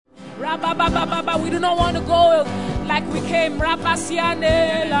We do not want to go like we came. Come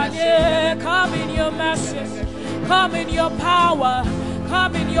in your mercy, come in your power,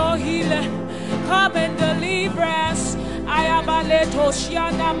 come in your healing, come in deliverance. I am a little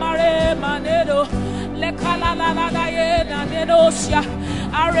Shiana Mare Manedo, Lekalala Nedosia,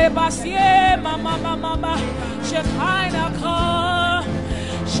 Arebasie, Mama, Shekinah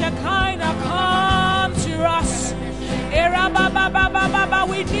come to us.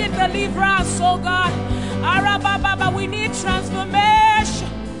 We need deliverance, oh God. We need transformation.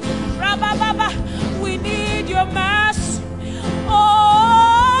 We need your mercy.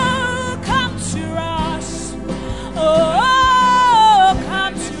 Oh, come to us. Oh,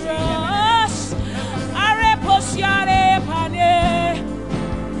 come to us.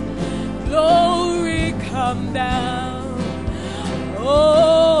 Glory, come down. Oh,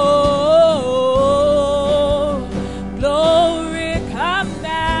 glory, come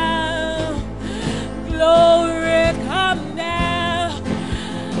down. Glory, come down.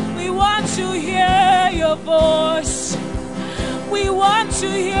 We want to hear your voice. We want to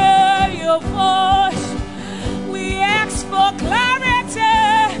hear your voice. We ask for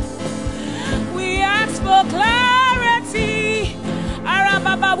clarity. We ask for clarity.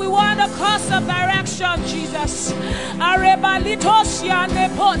 Arababa, we want a course of direction, Jesus.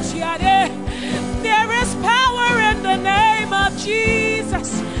 There is power in the name of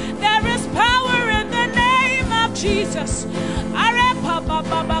Jesus. There is power in the name of Jesus.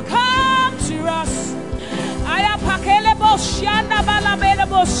 Arababa, come to us. Ayapakele boshanda balabele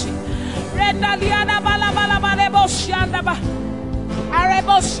boshi. Renda liana balabale boshanda ba.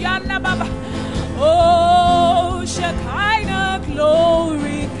 Areboshanda baba. Oh, Shekinah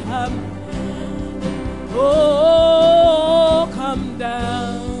glory come. Oh, come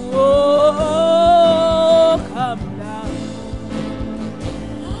down. Oh, come down.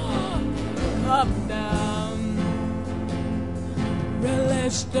 Come down.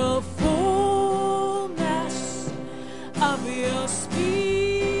 Release the fullness of your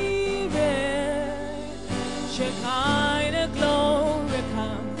spirit. Shekinah glory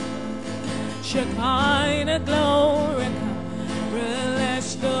come. Shekinah glory come.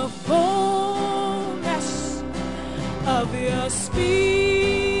 Release the fullness of your spirit.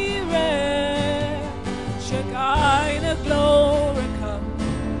 Shekinah glory come.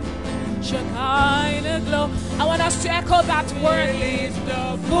 Shekinah glory. I want us to echo that word. Release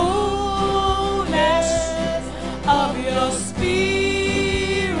the fullness of your spirit.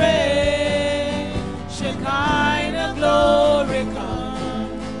 Shekinah glory come.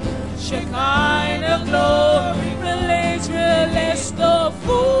 Shekinah glory. Release the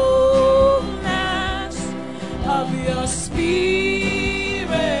fullness of your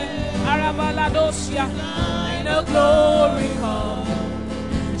spirit. Arabaladosia. Shekinah glory come.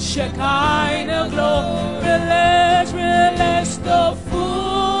 Shekinah glory. Release the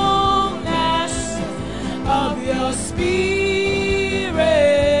fullness of your spirit.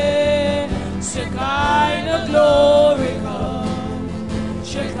 Shekinah glory come.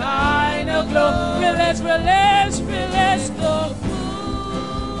 Shekinah glory. Release the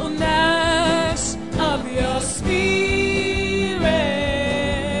fullness of your spirit.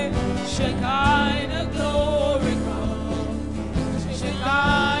 Shekinah glory come.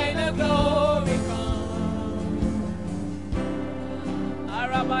 Shekinah glory come.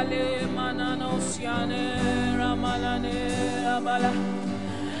 Arabale mananosiane ramalane abala.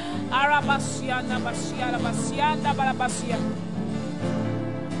 Arabasiana basiana basiana balabasia.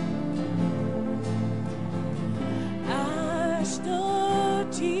 As the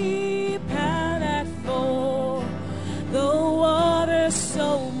deep panteth for the water,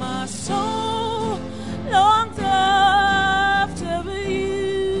 so my soul longs after you.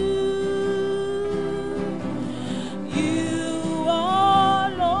 You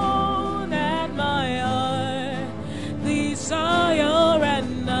alone at my heart desire,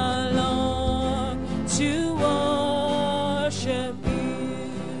 and I long to worship you.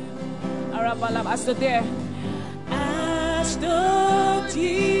 Arabalab, as the there. As the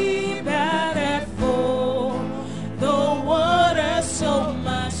deep batteth for the water, so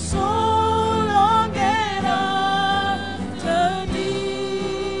my soul longeth after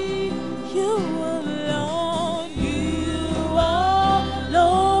thee. You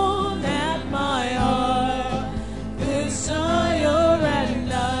alone at my heart desire,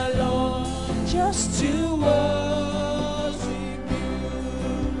 and I long just to worship you.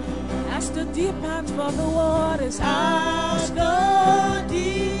 As the deep pants for the waters, as the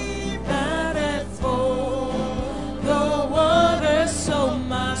deep panteth for the waters, so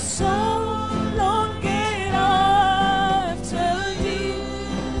my soul longeth after thee.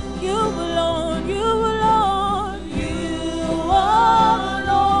 You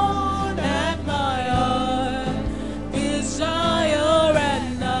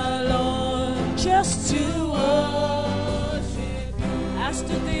as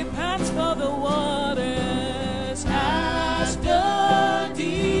the deep pants for the waters, as the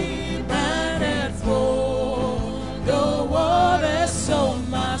deep panteth for the waters, so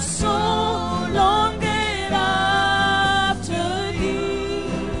my soul longeth after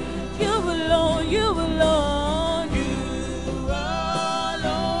thee. You alone, you alone, you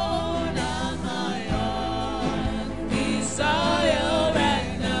alone are my heart desire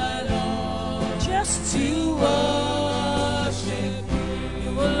and alone, just to worship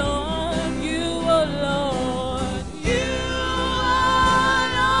you alone, you alone, you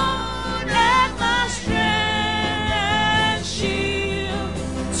alone, and my strength and shield.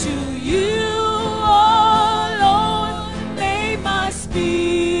 To you alone may my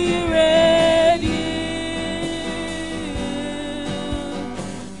spirit yield.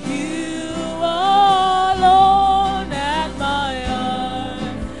 You alone at my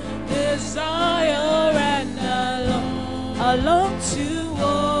heart desire and alone to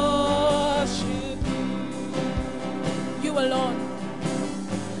worship you. You alone.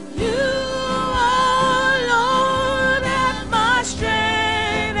 You alone at my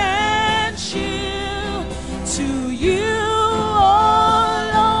strength and shield. To you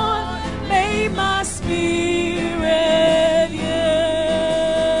alone may my spirit yield.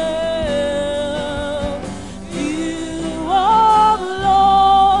 You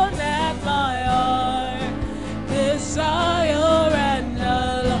alone at my heart desire and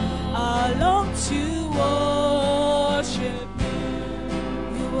alone to worship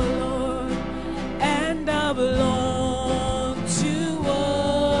you alone, and I belong to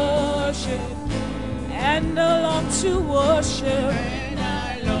worship, and I long to worship, and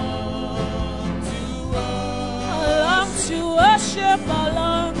I long to worship, I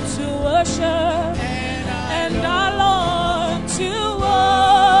long to worship, and I long to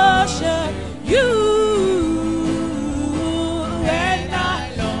worship you, and I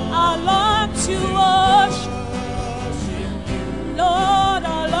long to worship, Lord, I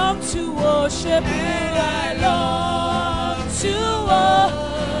long to worship you, I long to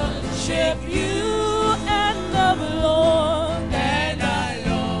worship you, and I belong, and I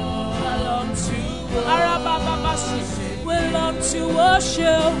long to worship, we long to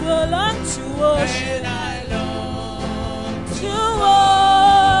worship, we long to worship, and I long to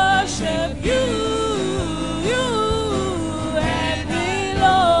worship you, and we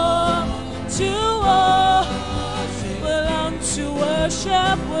long to worship, we long to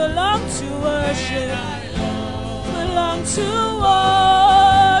worship, we long to worship, we long to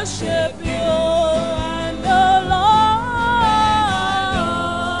worship you, and I long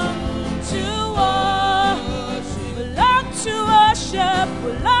to worship, we long to worship,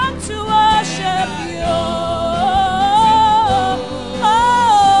 we long to worship you.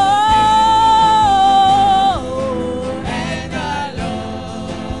 And I long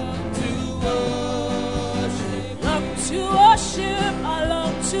to worship, long to worship, I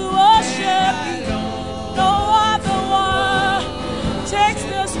long to worship you. No other one takes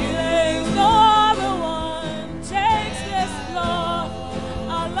this place, no other one takes this floor.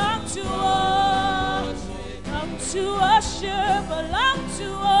 I long to worship, I long to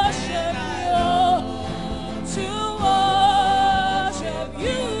worship you, to worship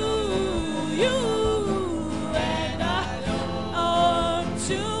you, and I long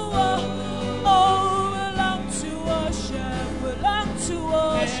to we long to worship, we long to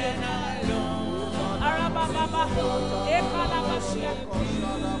worship. Arababa, Ekalabashia.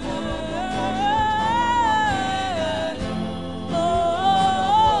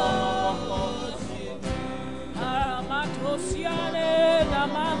 Aramatosiane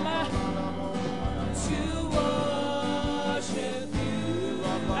Namama, to worship you.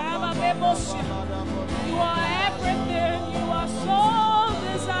 Arababebosia. You are everything, you are soul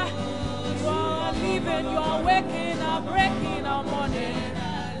desire. You are living, you are waking, are breaking, are morning.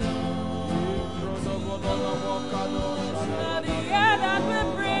 The air that we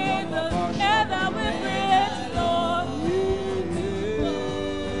breathe, the air that we breathe, Lord.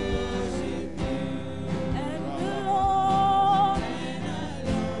 And the Lord,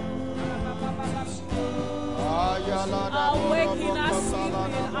 our waking, our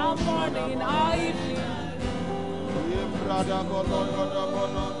sleeping, our morning, our evening.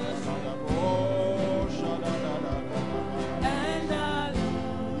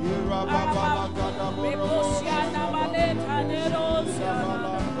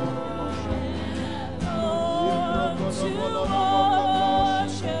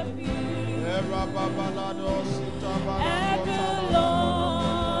 And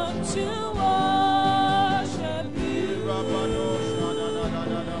belong to worship you,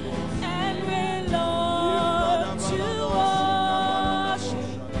 and belong to worship.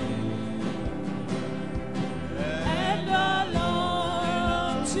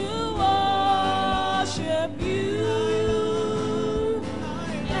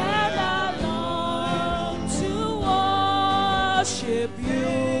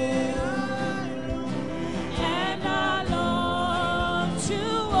 And I long to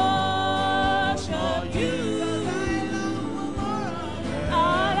worship you.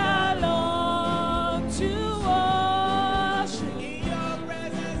 And I long to worship you.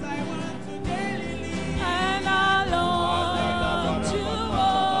 And I long to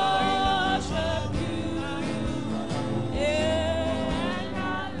worship you. Yeah, and I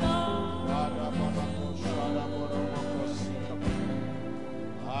long.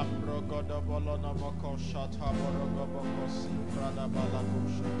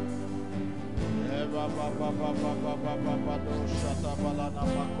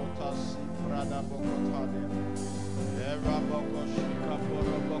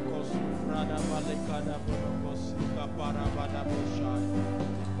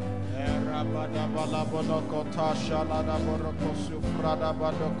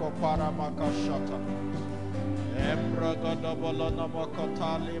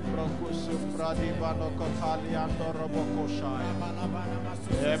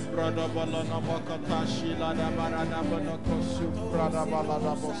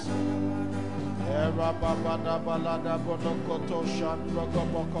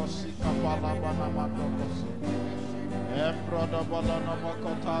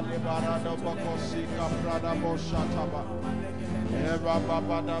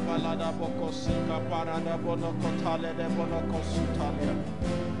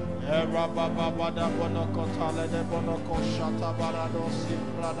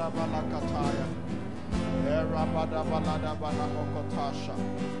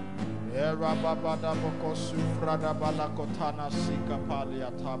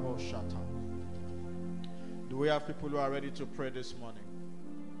 Do we have people who are ready to pray this morning?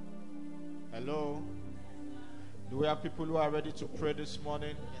 Hello? Do we have people who are ready to pray this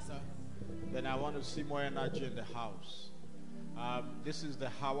morning? Yes, sir. Then I want to see more energy in the house. This is the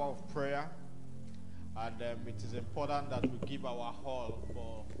hour of prayer, and it is important that we give our all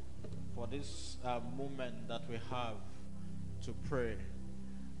for this moment that we have to pray.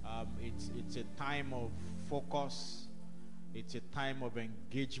 It's a time of focus. It's a time of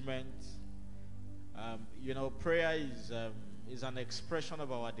engagement. Prayer is an expression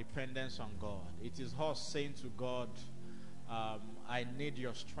of our dependence on God. It is us saying to God, I need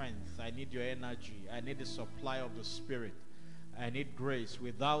your strength, I need your energy, I need the supply of the Spirit, I need grace.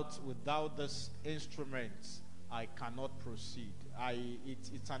 Without this instrument, I cannot proceed.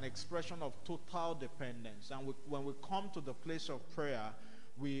 It's an expression of total dependence. And when we come to the place of prayer,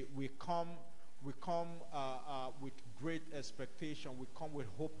 we come with great expectation. We come with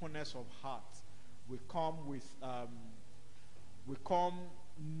openness of heart. We come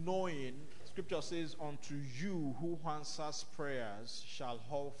knowing, Scripture says, unto you who answers prayers shall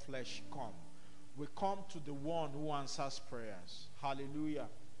all flesh come. We come to the one who answers prayers. Hallelujah.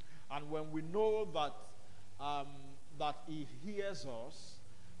 And when we know that he hears us,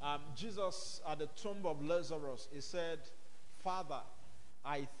 Jesus at the tomb of Lazarus, he said, Father,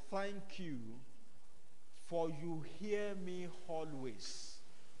 I thank you for you hear me always.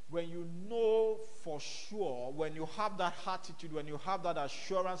 When you know for sure, when you have that attitude, when you have that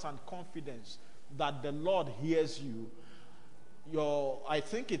assurance and confidence that the Lord hears you, I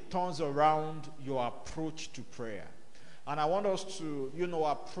think it turns around your approach to prayer. And I want us to,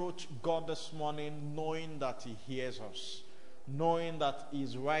 approach God this morning knowing that he hears us, knowing that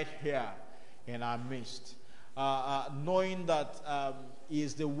he's right here in our midst, knowing that he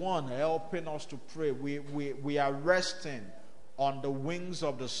is the one helping us to pray. We are resting on the wings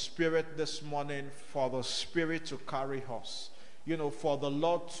of the Spirit this morning for the Spirit to carry us. For the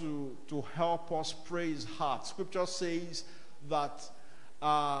Lord to help us pray his heart. Scripture says that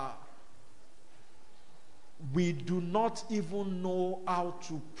we do not even know how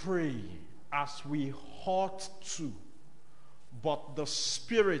to pray as we ought to, but the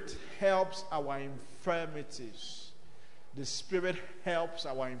Spirit helps our infirmities. The Spirit helps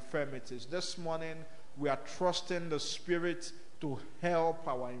our infirmities. This morning, we are trusting the Spirit to help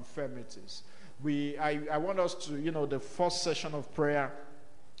our infirmities. I want us to, the first session of prayer,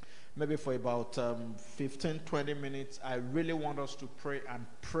 maybe for about 15-20 minutes, I really want us to pray and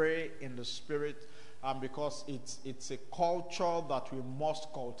pray in the Spirit, because it's a culture that we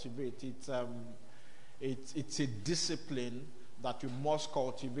must cultivate. It's a discipline that we must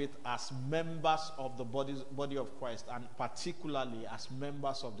cultivate as members of the body of Christ, and particularly as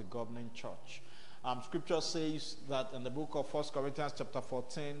members of the governing church. Scripture says that in the book of 1 Corinthians chapter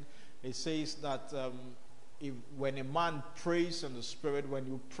 14, it says that when a man prays in the Spirit, when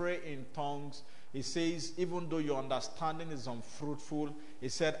you pray in tongues, It says, even though your understanding is unfruitful,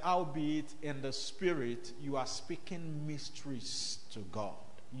 it said, albeit in the spirit, you are speaking mysteries to God.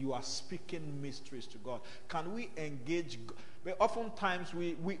 You are speaking mysteries to God. Can we engage? But oftentimes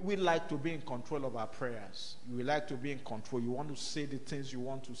we like to be in control of our prayers. We like to be in control. You want to say the things you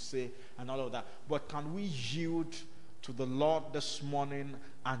want to say and all of that. But can we yield to the Lord this morning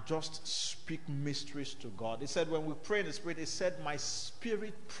and just speak mysteries to God? It said when we pray in the spirit, it said, my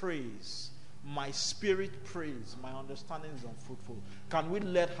spirit prays. My spirit prays. My understanding is unfruitful. Can we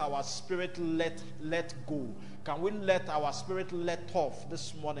let our spirit let go? Can we let our spirit let off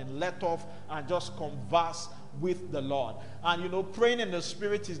this morning? Let off and just converse with the Lord. And you know, praying in the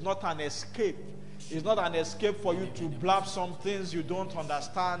spirit is not an escape. It's not an escape for you to blab some things you don't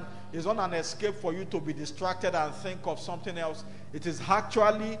understand. It's not an escape for you to be distracted and think of something else. It is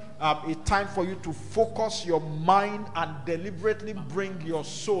actually a time for you to focus your mind and deliberately bring your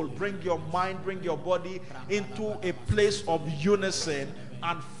soul, bring your mind, bring your body into a place of unison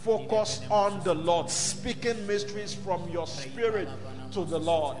and focus on the Lord, speaking mysteries from your spirit to the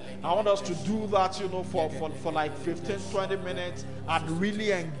Lord. I want us to do that, you know, for like 15-20 minutes and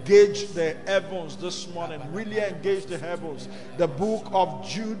really engage the heavens this morning. Really engage the heavens. The book of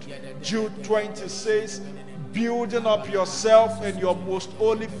Jude 20 says, building up yourself in your most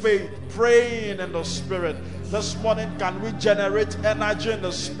holy faith, praying in the spirit. This morning, can we generate energy in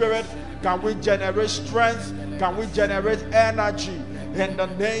the spirit? Can we generate strength? Can we generate energy? In the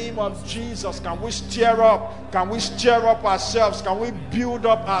name of Jesus, can we stir up? Can we stir up ourselves? Can we build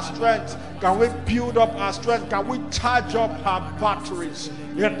up our strength? Can we build up our strength? Can we charge up our batteries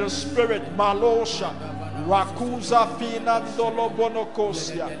in the spirit? Malosha, Rakuza Finandolo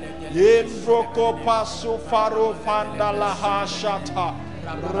Bonokosia, Yendroko Paso Faro Fandalaha Shata,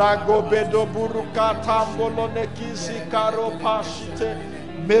 Ragobedo Burukata Bolonekisi Karo Pashite,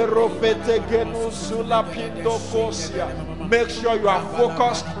 Merofete Genuzula Pindo Kosia. Make sure you are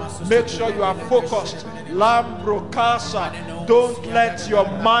focused. Make sure you are focused. Lambro Casa. Don't let your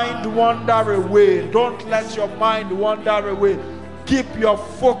mind wander away. Don't let your mind wander away. Keep your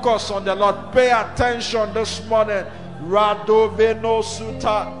focus on the Lord. Pay attention this morning. Radoveno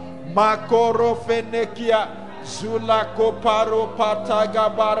Suta. Makoro Fenekia. Zula Koparo Pataga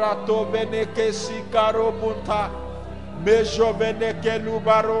Barato Veneke Sikaro Bunta. Mejo Veneke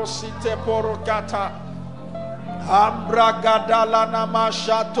Lubaro Site Porokata. Ambra gadala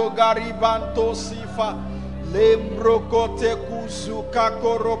namashato garibanto sifa lembro kote kuzuka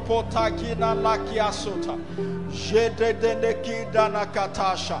koropota kina lakiasota jede deneki dana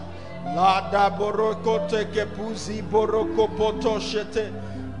katasha lada borokote kepuzi boroko potoshete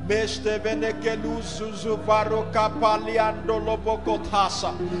meste veneke luzuzu varoka paliando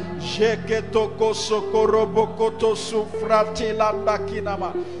lobokotasa jeke toko sokorobokoto sufrati landa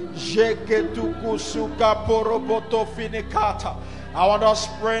kinama. I want us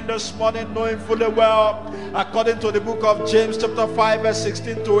praying this morning, knowing fully well, according to the book of James chapter 5 verse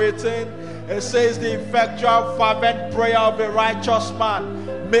 16 to 18, it says the effectual fervent prayer of a righteous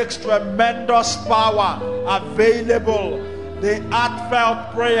man makes tremendous power available. The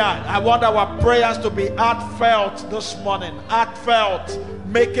heartfelt prayer, I want our prayers to be heartfelt this morning, heartfelt,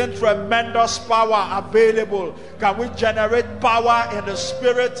 making tremendous power available. Can we generate power in the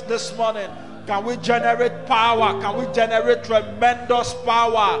spirit this morning? Can we generate power? Can we generate tremendous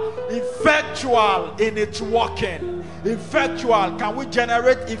power? Effectual in its working. Effectual. Can we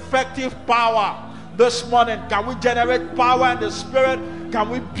generate effective power this morning? Can we generate power in the spirit? Can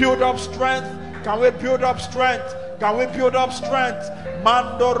we build up strength? Can we build up strength? Can we build up strength?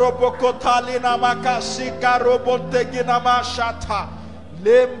 Mando robokotali namakasika robontegina mashata.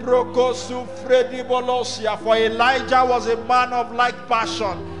 Lembroco sufredi bolosia. For Elijah was a man of like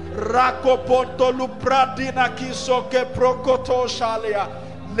passion. Rakoponto lupradina kisoke prokoto shalia.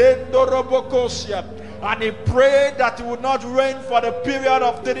 Lendo robokosia. And he prayed that it would not rain for the period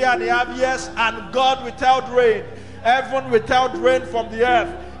of 3.5 years, and God withheld rain. Heaven withheld rain from the earth.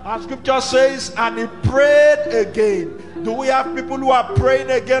 And scripture says, and he prayed again. Do we have people who are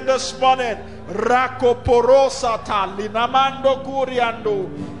praying again this morning? Rakoporosata linamando kuriando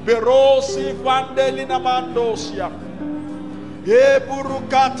berosi vande linamandosia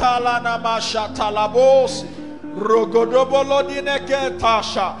eburukata lanamasha labosi rogodobolo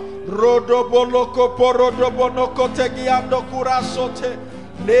dineketasha rodoboloko porodobonoko tegiando kurasote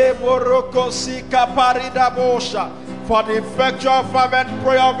leboroko sika paridabosha. For the effectual fervent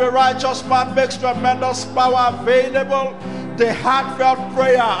prayer of a righteous man makes tremendous power available. The heartfelt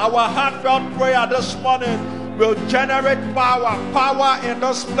prayer, our heartfelt prayer this morning will generate power. Power in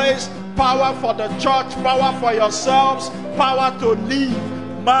this place, power for the church, power for yourselves, power to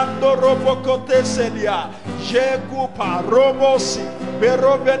live. Mando robokote selia. Jekupa robosi.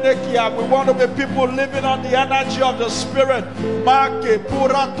 Berobenekia. We want to be people living on the energy of the Spirit. Make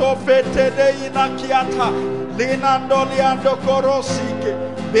purato fete de inakiata. Linandoliando korosike.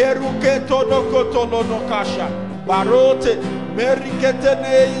 Beruketo no kotolo no kasha. Barote. Merikete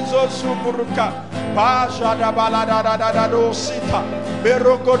ne izo sumuruka. Baja da balada da dosita.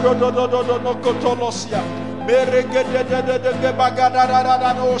 Beroko do no kotolosia. Meregede de bagada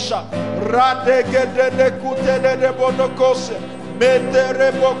da nosha. Radegede de kute de bonokose.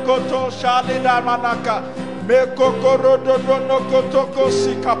 Metere bokoto shali da manaka. Mekokoro do no kotoko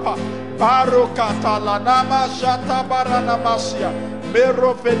sikapa. Barokata la nama shata baranamasia.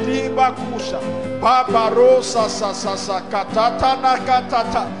 Merofedi bakusha. Babarosa sa katata na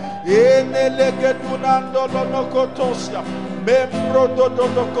katata. Enelegedunando lonokotosia. Membro do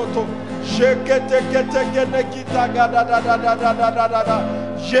koto. Shekete kete kita gada da.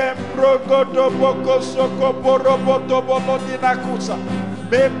 Jembro godo boko soko boroboto bolodina kusa.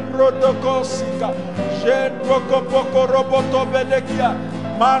 Membro do kosika. Jembro boko roboto bedekia.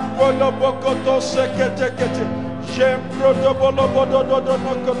 Mango do boko to sekete kete. Jembro do bolobodo do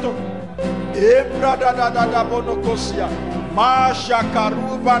nokoto. Embra da bonokosia. Masha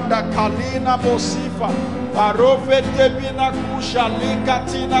karuba da kalina mosifa. Barofete bina kusha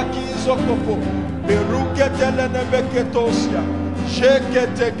likatina kizokopo. Beruke telene beketosia.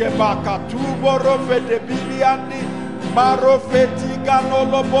 Shekete gebaka tubo rofete biliandi. Marofeti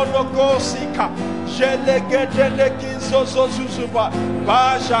ganolo bonokosika. Shelegete de kizozo zuzuba.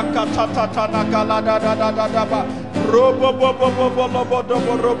 Baja katatata na kalada da ba. Robo robo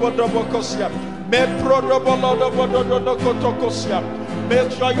kosia.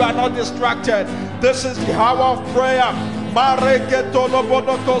 Make sure you are not distracted. This is the hour of prayer.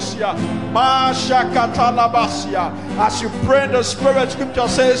 As you pray in the Spirit, Scripture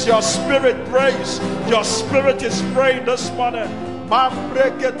says your spirit prays. Your spirit is praying this morning. You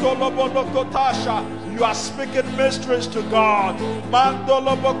are speaking mysteries to God.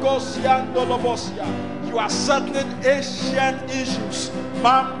 You are settling ancient issues.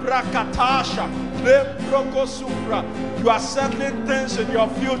 You are settling things in your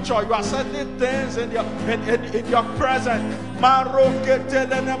future. You are settling things in your present.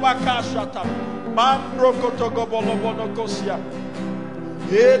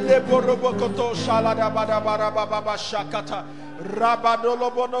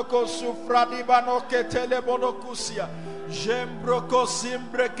 Jembroko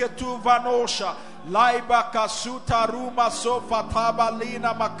simbre ketu vanosha. Laiba kasuta ruma sofa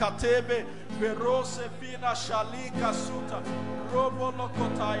tabalina makatebe. Perose fina shalika suta. Robo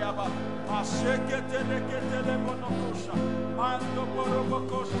lokotayaba. Ashekete neketele monokosha. Mando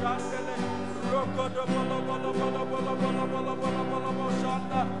boroboko shandele. Roko do bolo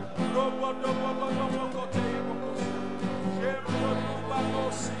shanda. Robo do bolo koteyebokosha. Jembro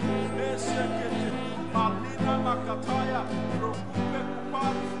banosi. Esekete. Malina makataya. Rokupe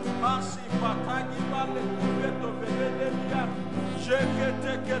kupari. Masi patagi vale. Kubeto bebedelia.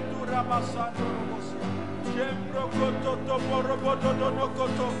 Jekete ketura masando robosia. Jembro koto to borobodo no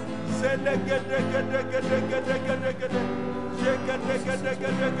koto. Zele gede. Jekete gede.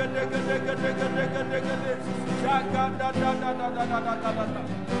 Jaganda da.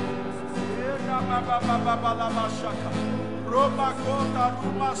 Ena baba la mashaka. Roma kota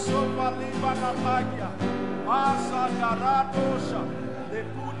ruma sopa liba na magia. Asa garadosha. Le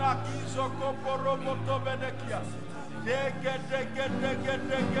puna kizo kopo roboto benekia. Dege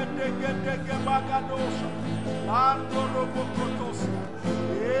bagadosha. Lando robokotosi.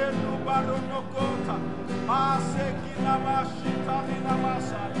 Elu baronokota. Mase kina mashita lina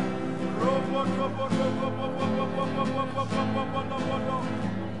masaya. Robo.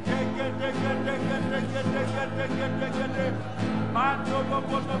 Mando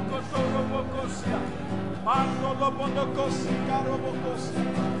robokoto robokosia. Mando robokosi karobokosia.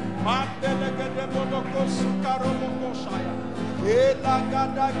 Mandelegede bonokosu karobokosaya. Ela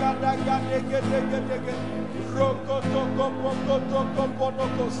gada gede. Rokoto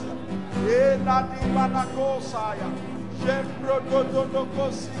bonokosia. Ela di banakosaya. Jembro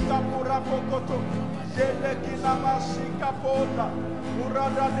dodokosi kapura bokoto. Jele kinamasi kapota.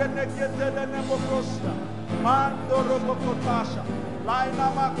 Murada denekete nemokosia. Mando robokotasha. Laina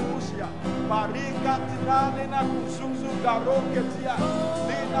makusia. Barika tinani na kuzuzu garoketia.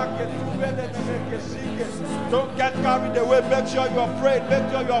 Lina ketubele nemekesike. Don't get carried away. Make sure you are praying. Make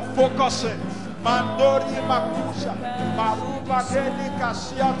sure you are focusing. Mandori makusha. Maruba deli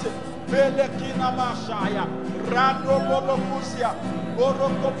kasiate. Belekina mashaya.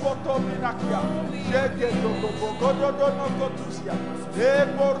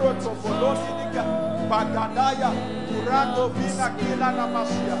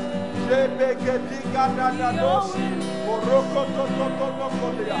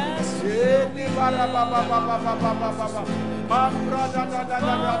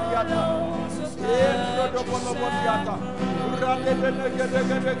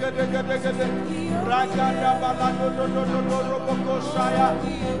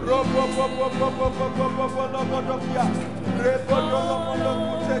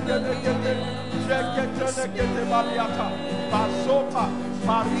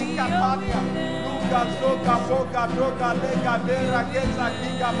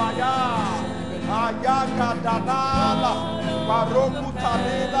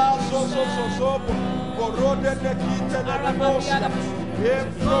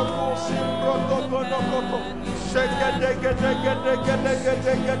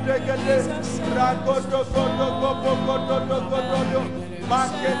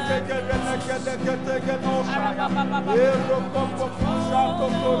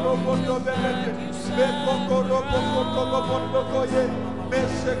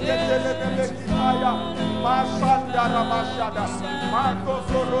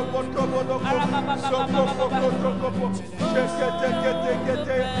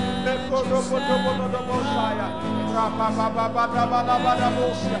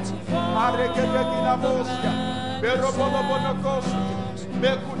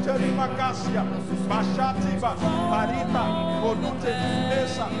 Mekuteri Makasia, Bashatiba, Marita, Konute,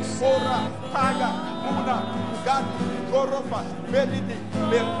 Mesa, Ora, Taga, Una, Gadi, Gorofa, Melidi,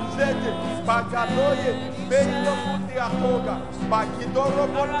 Melzete, Bagadoye, Meilo Mundi Atoga, Bagidoro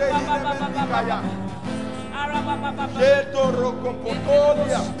Monde Mendikaya, Jeto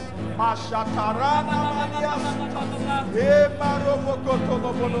Rokopotolia, Mashatarana Manias,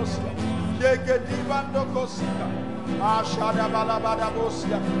 Emarovokotonobonosia, Yegedibando Kosika, Ashada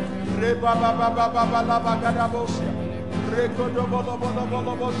Balabadabosia, Reba Babababababagadabosia,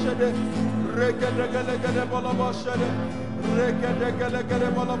 Rekodoboloboloboloboshede, Rekedegelegeleboloboshede,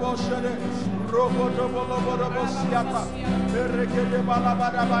 Rekedegelegeleboloboshede, Robodobolobosiata,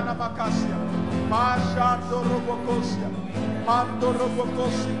 Rekedebalabadabana Makasia, Mashando Robokosia, Mando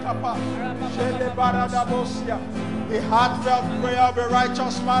Robokosi Kapa, Shele Baradabosia. The heartfelt prayer of a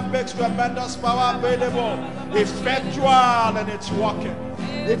righteous man makes tremendous power available. Effectual and it's working.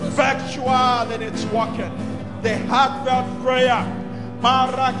 Effectual and it's working. The heartfelt prayer.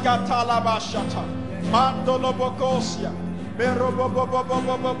 Marakatalabashata. Mandolobokosia.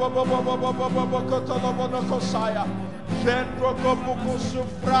 Merobobobobobobobobobobobobobobokotolobonokosaya. You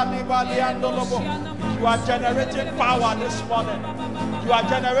are generating power this morning. You are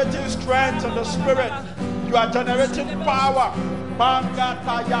generating strength in the spirit. You are generating power.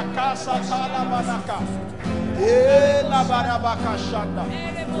 Mangata yakasa talabanaka. Ela barabaka shanda.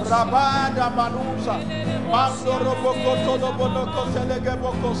 Rabada manuza. Mando robokoto lobonoko telege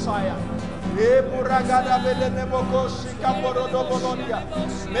bokosaya. Eburagada belene boko shika porodo bolonia.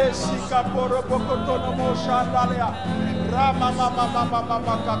 Mesika poro bokoto no mo shandalia. Rama mama mama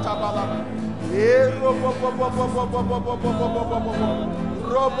mama katabala. Ero bo bo bo bo bo bo bo bo bo bo bo bo.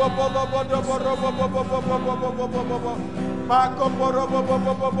 Robo bo bo bo bo robo bo bo bo bo bo bo bo bo. Mako robo bo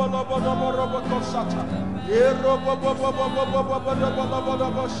bo bo bo bo bo robo kosata. Ero bo bo bo bo bo bo bo bo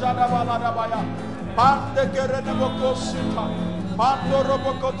bo shada balada baya. Mande gerene boko sita. Mando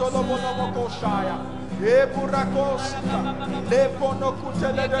robo kotolo bono shaya. Eburakosita. Lepono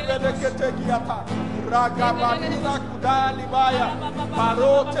kutele de bedeketegiata. Ragabanina kudali baya.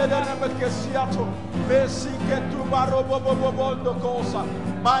 Parote de nemekesiato. Mesike tu barobo bobo kosa.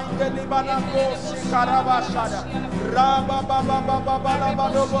 Mande libana kosi karabashada. Raba baba baba baba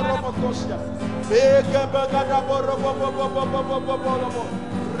robo kosia. Bege begada robo bobo.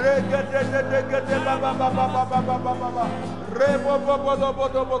 Regede de baba baba baba. Rebo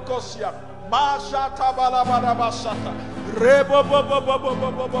bobo kosia. Mashata balabara basata. Rebo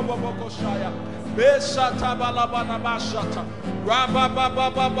bobo koshaya. Besata balabana mashata. Raba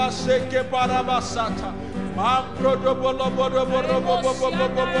baba seke barabasata. Mambro do bolo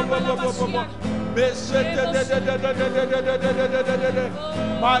Besete de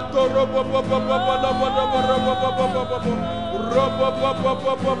Mato robo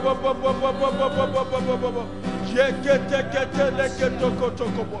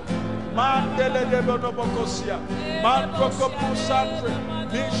Mandele de Bonobocosia, Mantroco Pusantre,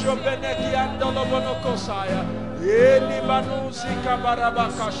 Bisho Beneki Andolo Bonocosaya, Eli Banusi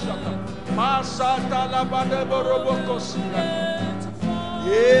Cabarabacashata, Masata la Badebo Robocosia,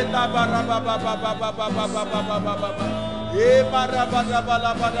 Ela baraba baba baba baba baba baba. E baraba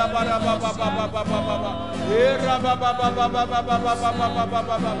baba baba baba baba baba. E raba baba baba baba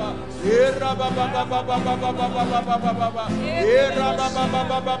baba baba. E raba baba baba baba baba. E raba baba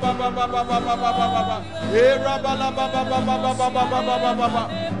baba baba baba. E raba la baba baba baba.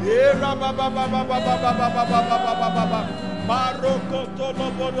 E raba baba baba baba. Maroko tolo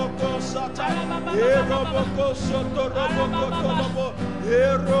boroko sata, eroboko soto roboko tolobo,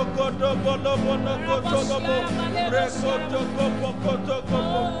 eroko dobo lobo noko tolobo, rekoto kopo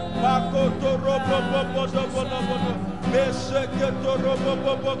kopo, makoto robo bobo dobo lobo, meseke to robo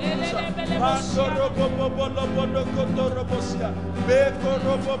bobo kusa, mando robo bobo lobo noko torobosia, beko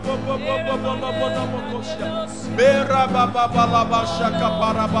robo bobo bobo lobo lobo kusia, bera baba baba shaka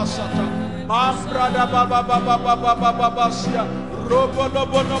parabasata. Ambrada baba baba baba baba basia robo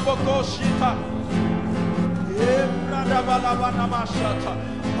lobo lobo koshita embrada bala bana mashata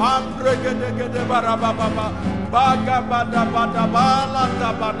ambrege de baraba baba baga bada bada bala da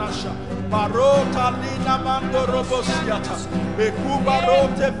banasha barota lina mando robo siata bekuba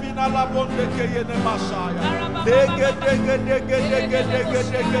rote fina la bonde ke yene masaya dege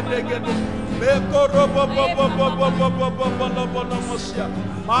beko robo bobo bobo bobo lobo nomosia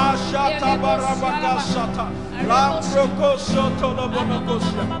Mashata barabaka shata, lambroko soto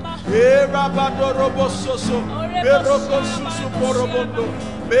lobonokosia, erabado robososo, beroko susu porobondo,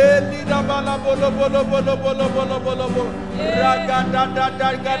 belida bala bolo bolo bolo bolo bolo bolo bolo, ragada da da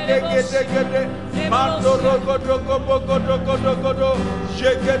gede, mando rogo dogo bogo dogo dogo do,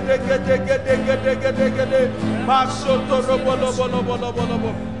 gede, masoto robo lobo lobo lobo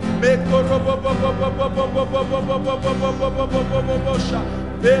lobo, beko robo bobo bobo bobo bobo bobo bobo sha.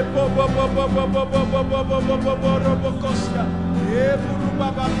 Bepo bobo bobo bobo bobo bobo robocosia, eburuba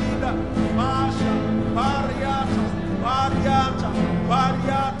balida, masha,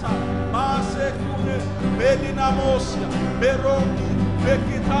 variata, masekune, belina mosia, berongi,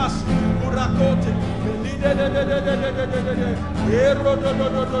 bekitasi, urakote, belide, ero do,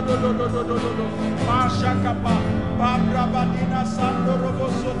 masha kapa, babrabadina sando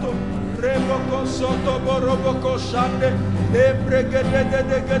robosoto. Reboko soto boroboko shande embrege de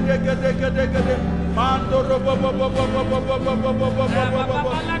mando robo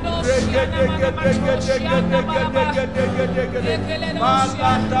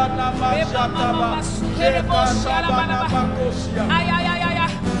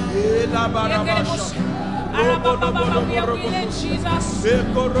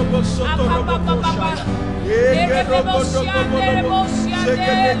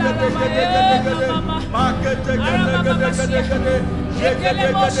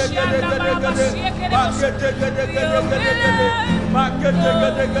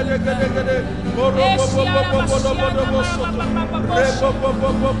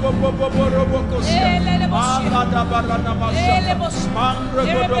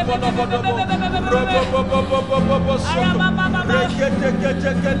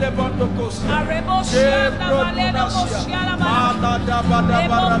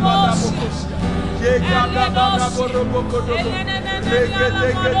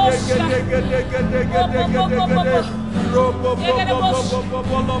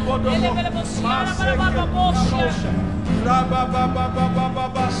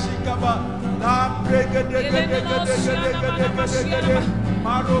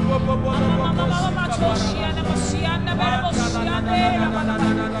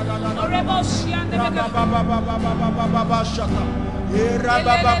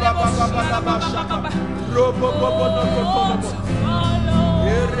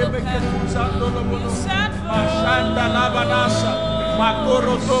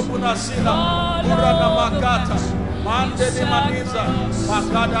Makoro tobu nasila, urana makata, mande ni maniza,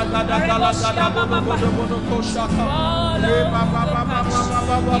 makada gada gala gada bono koshaka, reba baba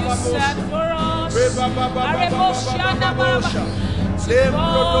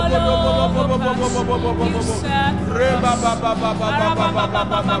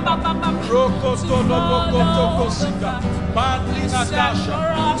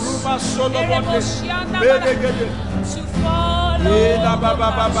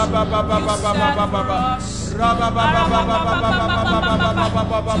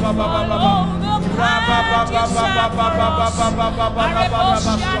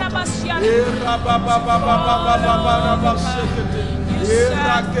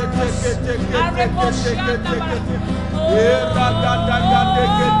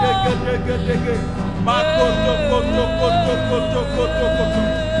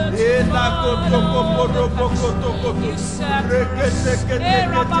Ela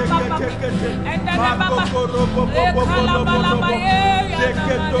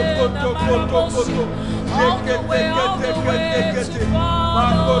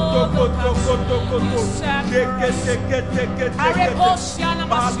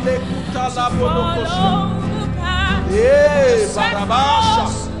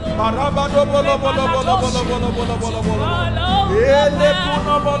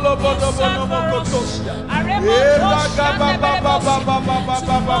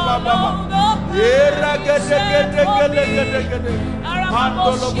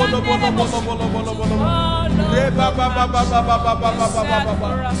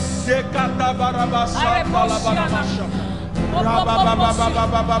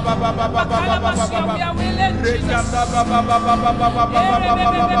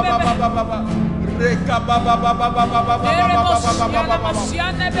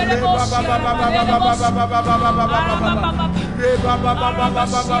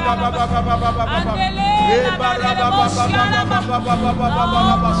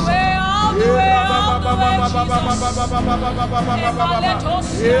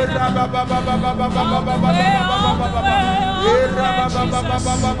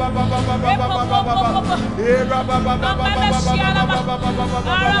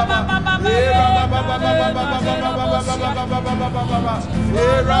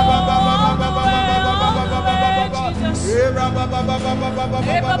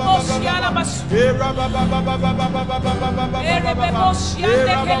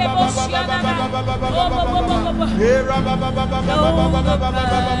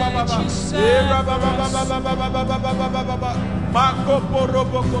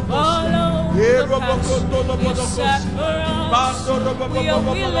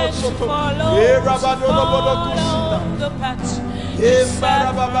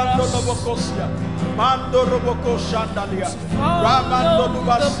Mando roboko shandalia, Ramando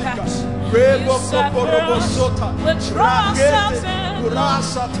lubasika, Reboko porobosota, Rakete,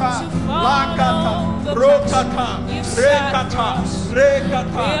 Urasata, Lakata, Rokata, Rekata,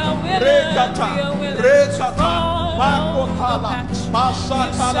 Rekata, Rekata, Rekata, Makotala,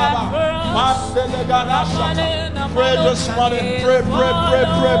 Masatalaba, Mandeleganashata. Pray this morning, pray.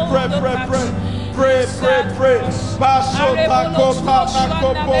 Pray. Pasota kota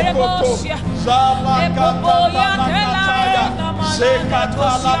nakopokoto. Zamakata namakataya.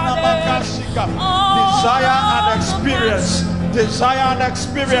 Sekatala namakasika. Desire and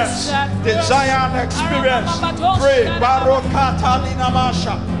experience. Pray. Barokata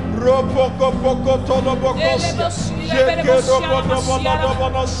linamasha. Roboko poko tolo bokosia. Jeke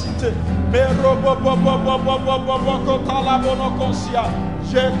robonosite. Merobo talabonokosia.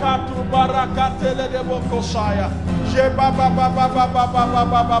 Jekatu barakatele de bokosaya. Je baba.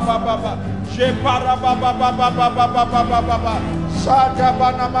 Je para baba. Saja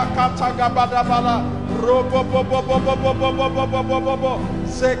bana makata gabada bala. Robo.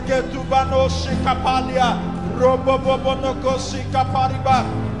 Seketu bano shikapalia. Robo no kosika pariba.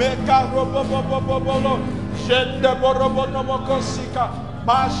 Meka robo. Jende borobo no mokosika.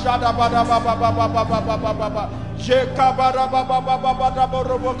 Mashada bada baba. Jekabara baba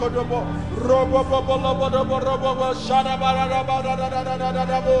robo kodobo. Robo shada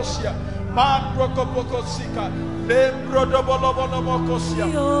bada bosia. Mandro kopokosika. Lembro dobo mokosia.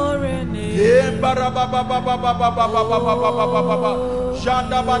 Yembara baba.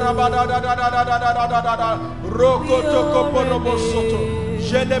 Janda bada. Roko toko borobo soto.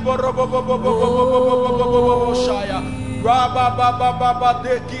 Jele borobo shaya. Baba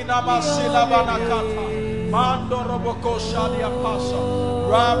dekina masila banakata. Mando roboko shadia pasa.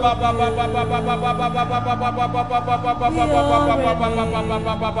 Rada baba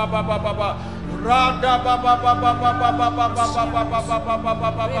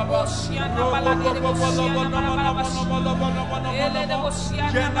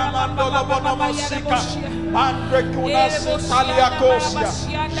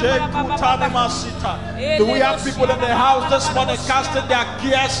do we have people in the house this morning casting their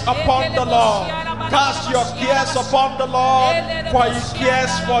cares upon the Lord? Cast your cares upon the Lord, for He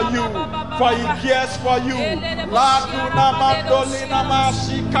cares for you. La duna mandolina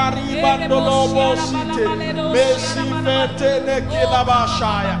masi karibandolo site. Mesi fete ne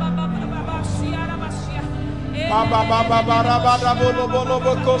kilabashaya. Baba bolo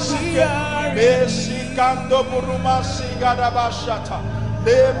kosike. Mesi kando buruma sigadabashata.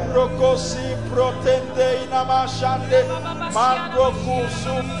 Lembrokosi protende inamashande. Mandroku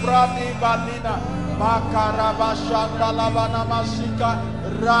suprani balina. Makarabashanda labana masika.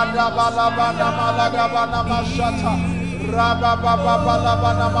 Radabalabana malagabana mashata.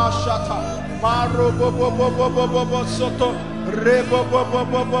 Rabababalabanamashata. Maro bobo soto. Rebo bobo.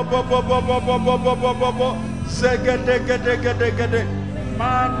 Zegede.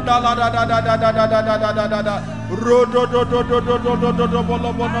 Mandala da. Rodo do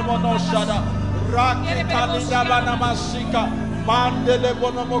bono shada. Rakitalina banamasika. Mandele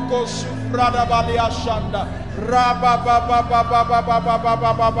bonomoko sufrada balia shanda.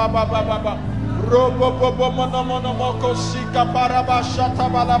 Rabababababababababababababa. Robo monomoko sika barabashata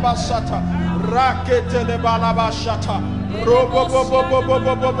balabasata. Raketele balabashata. Robo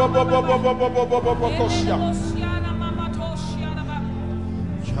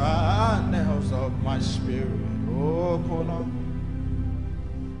channels of my spirit open up.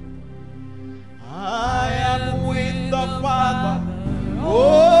 I am with the Father.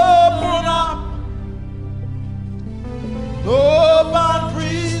 Open up. No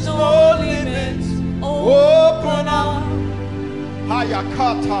boundaries, no limits. Open up.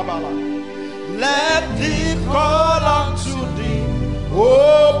 Hayakatabala. Let deep call unto thee.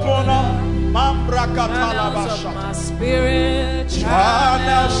 Open up. Channels of my spirit.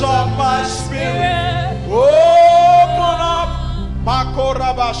 Channels of my spirit. Open up.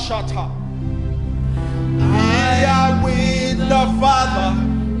 Makorabashata. I am with the Father.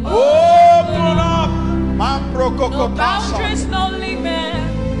 Open up. No boundaries, no limit.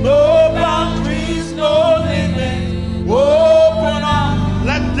 No boundaries, no limit. Open up.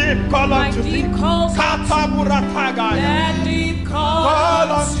 Let deep call unto thee. Let deep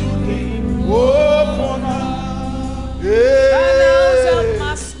call unto thee. Open up. Channels of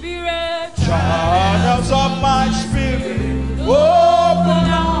my spirit. Channels of my spirit. Open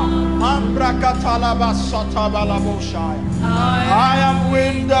up. I am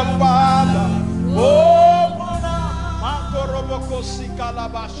with the Father. Open up.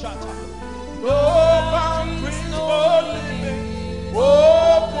 No boundaries, no limit.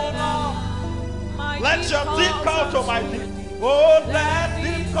 Open up. Let your deep call to my deep. Oh, let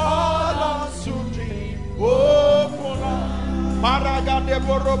deep call unto thee. Open up. Maragade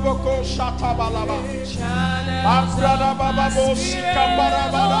boroboko shatabalaba. Ambrada bababo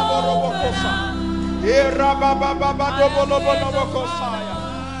sikambarabara borobokosa. Era bababa dobolobonobokosa.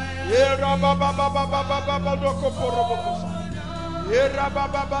 Era bababa doko borobokosa. Era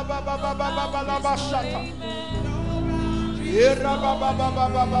bababa labashata. Era bababa.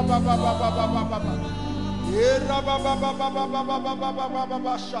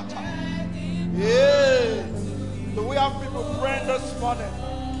 So we have people praying this morning.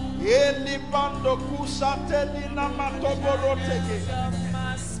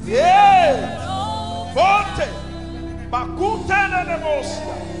 Forte Bakutana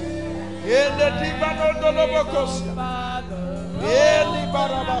Nemosia. Ele Divano Dolobocosia. Eli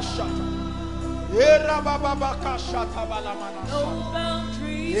Barabashata. Era Babaka Shata Balamana.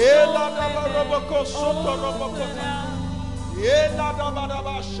 Ela Dabaroboko Soto Robocota. Ela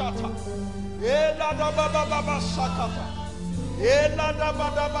Dabarabashata. Ela Dababa Sakata. Ela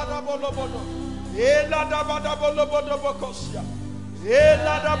Dabada Bolobodo. Ela Dabada Bolobodo Bocosia.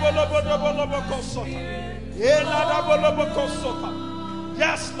 Ela Dabolobodo Bolobocosota. Ela Dabolobocosota.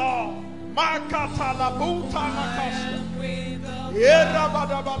 Yes, Lord. Makata la Buta Nakasia. Ela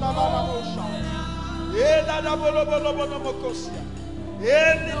Badabada Bosha. Ela Dabolobodo Bocosia.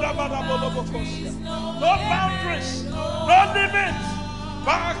 No boundaries, no limits. We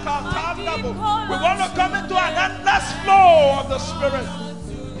want to come into an endless flow of the Spirit.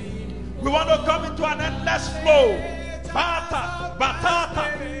 We want to come into an endless flow. Batata.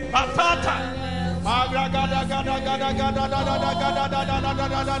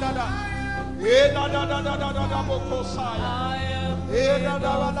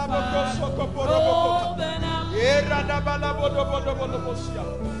 We want to come into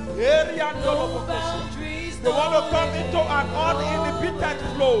an uninhibited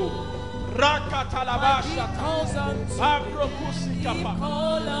flow.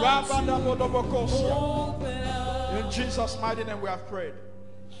 In Jesus' mighty name we have prayed.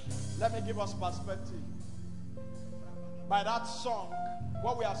 Let me give us perspective. By that song,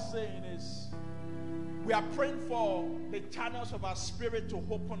 what we are saying is we are praying for the channels of our spirit to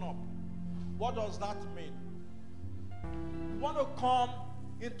open up. What does that mean? We want to come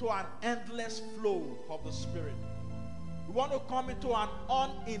into an endless flow of the Spirit. We want to come into an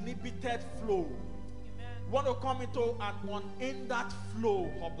uninhibited flow. We want to come into an unhindered flow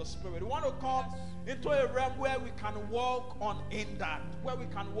of the Spirit. We want to come into a realm where we can walk unhindered, where we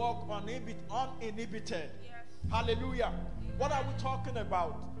can walk uninhibited. Hallelujah. What are we talking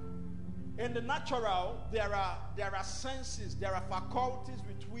about? In the natural, there are senses, there are faculties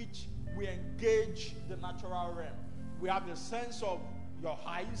with which we engage the natural realm. We have the sense of your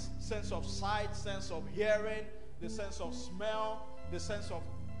eyes, sense of sight, sense of hearing, the sense of smell, the sense of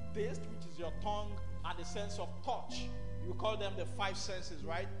taste, which is your tongue, and the sense of touch. You call them the 5 senses,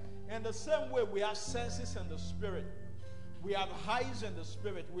 right? In the same way, we have senses in the spirit. We have eyes in the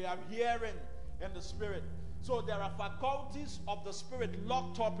spirit. We have hearing in the spirit. So there are faculties of the spirit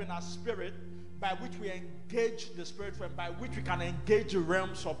locked up in our spirit by which we engage the spirit realm, by which we can engage the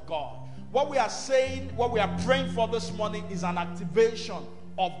realms of God. What we are saying, what we are praying for this morning is an activation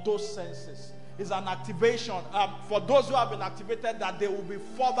of those senses. Is an activation for those who have been activated, that they will be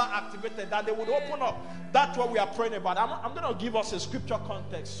further activated, that they would open up. That's what we are praying about. I'm going to give us a scripture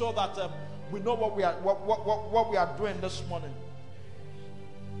context so that we know what we are doing this morning.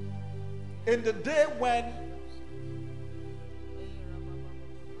 In the day when,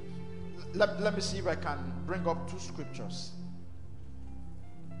 let me see if I can bring up 2 scriptures.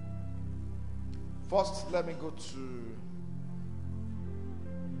 First, let me go to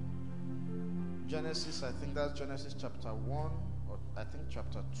Genesis. I think that's Genesis chapter 1, or I think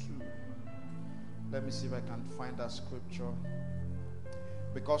chapter 2. Let me see if I can find that scripture.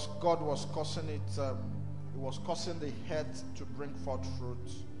 Because God was causing it, He was causing the head to bring forth fruit.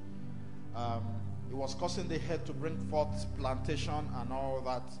 He was causing the head to bring forth plantation and all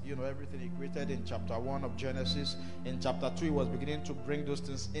that, everything He created in chapter 1 of Genesis. In chapter 2, He was beginning to bring those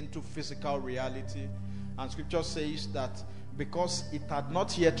things into physical reality. And scripture says that because it had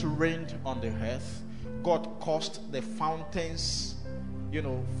not yet rained on the earth, God caused the fountains,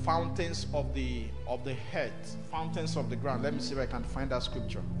 fountains of the head, fountains of the ground. Let me see if I can find that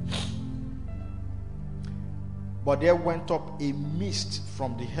scripture. But there went up a mist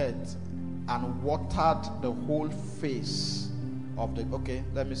from the head and watered the whole face of the... Okay,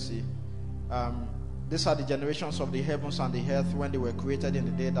 let me see. These are the generations of the heavens and the earth when they were created in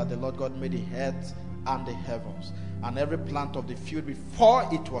the day that the Lord God made the earth and the heavens, and every plant of the field before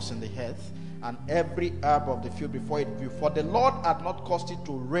it was in the earth, and every herb of the field before it grew. For the Lord had not caused it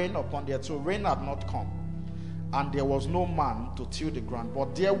to rain upon the earth, so rain had not come, and there was no man to till the ground.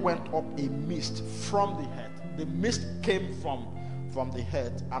 But there went up a mist from the head. The mist came from the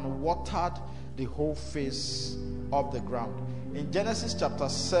head and watered the whole face of the ground. In Genesis chapter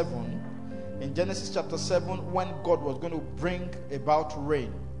 7, when God was going to bring about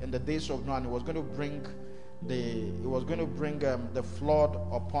rain in the days of Noah, He was going to bring the flood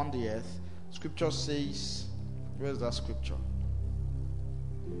upon the earth. Scripture says, where is that scripture?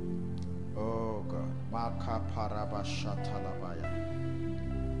 Oh God.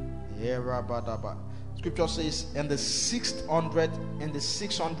 Scripture says, in the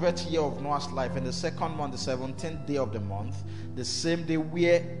 600th year of Noah's life, in the second month, the 17th day of the month, the same day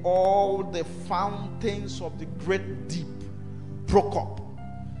where all the fountains of the great deep broke up,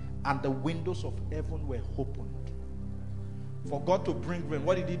 and the windows of heaven were opened. For God to bring rain,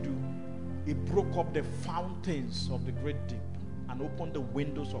 what did He do? He broke up the fountains of the great deep and opened the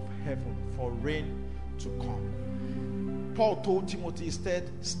windows of heaven for rain to come. Paul told Timothy instead,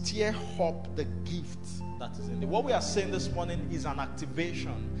 stir up the gift that is in there. What we are saying this morning is an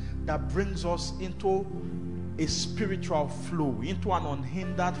activation that brings us into a spiritual flow, into an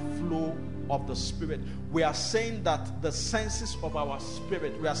unhindered flow of the Spirit. We are saying that the senses of our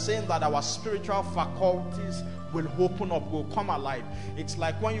spirit, we are saying that our spiritual faculties will open up, will come alive. It's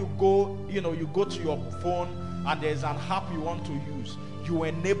like when you go to your phone and there's an app you want to use. You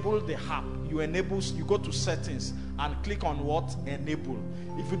enable the app. You go to settings and click on what? Enable.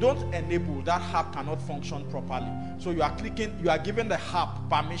 If you don't enable, that app cannot function properly. So you are giving the app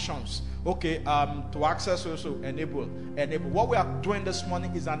permissions. Okay, to access also enable. What we are doing this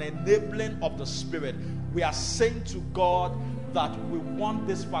morning is an enabling of the Spirit. We are saying to God that we want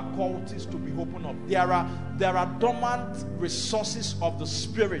these faculties to be opened up. There are dormant resources of the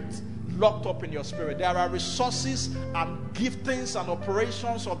Spirit locked up in your spirit. There are resources and giftings and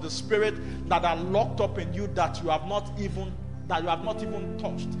operations of the Spirit that are locked up in you that you have not even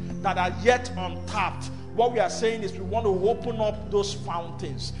touched, that are yet untapped. What we are saying is we want to open up those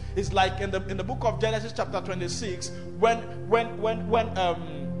fountains. It's like in the book of Genesis chapter 26, when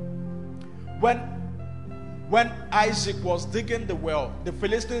Isaac was digging the well, the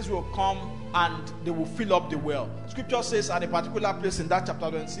Philistines will come and they will fill up the well. Scripture says at a particular place in that chapter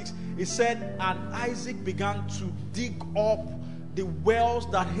 26, it said, and Isaac began to dig up the wells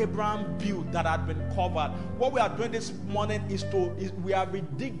that Abraham built that had been covered. What we are doing this morning is we are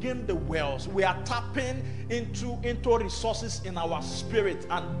redigging the wells. We are tapping into resources in our spirit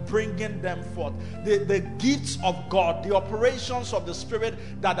and bringing them forth. The gifts of God, the operations of the Spirit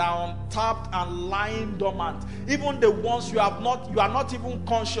that are untapped and lying dormant. Even the ones you are not even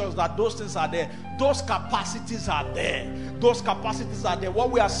conscious that those things are there. Those capacities are there. Those capacities are there.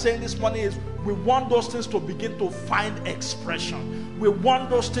 What we are saying this morning is we want those things to begin to find expression. We want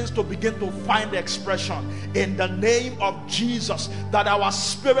those things to begin to find expression in the name of Jesus, that our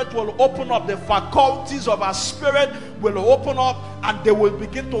spirit will open up, the faculties of our spirit will open up, and they will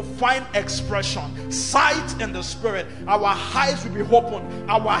begin to find expression. Sight in the spirit. Our eyes will be open.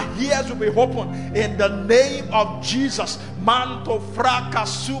 Our ears will be open in the name of Jesus. Manto fraka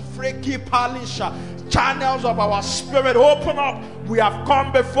sufreki palisha. Channels of our spirit open up. We have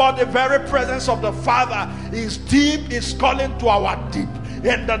come before the very presence of the Father. His deep is calling to our deep.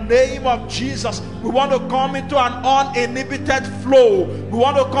 In the name of Jesus, we want to come into an uninhibited flow. We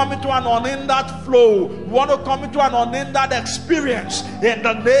want to come into an unhindered flow. We want to come into an unhindered experience. In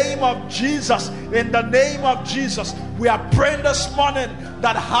the name of Jesus, in the name of Jesus, we are praying this morning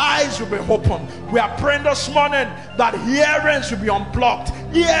that eyes will be open. We are praying this morning that hearings will be unblocked.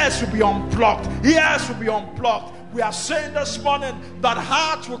 Ears will be unblocked. Ears will be unblocked. We are saying this morning that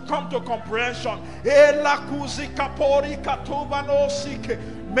hearts will come to comprehension.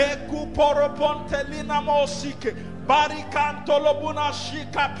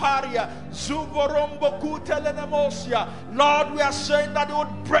 Lord, we are saying that you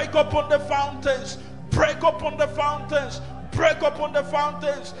would break open the fountains. Break open the fountains. Break open the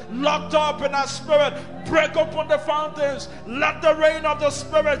fountains locked up in our spirit. Break open the fountains. Let the rain of the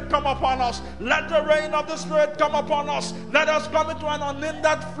Spirit come upon us. Let the rain of the Spirit come upon us. Let us come into an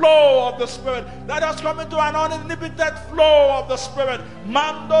unhindered flow of the Spirit. Let us come into an uninhibited flow of the Spirit.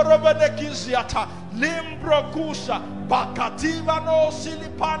 Mando robenekiziata. Limbrokusha. Bakativa no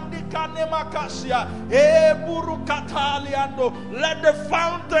silipandika nemakasia. Eburukataliando. Let the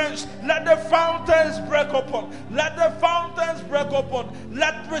fountains break open. Let the fountains break open.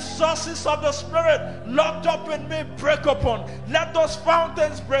 Let resources of the Spirit locked up in me break open. Let those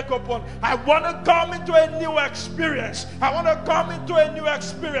fountains break open. I want to come into a new experience. I want to come into a new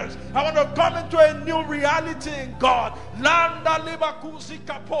experience. I want to come into a new reality in God. Landa libakuzi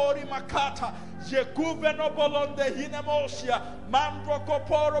kapori makata. I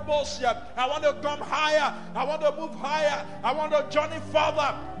want to come higher. I want to move higher. I want to journey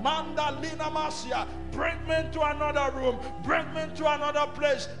further. Manda lina masia. Bring me to another room. Bring me to another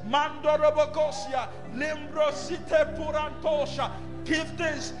place. Mando robokosia. Limbro site purantosha.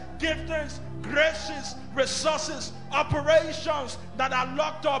 Giftings, graces, resources, operations that are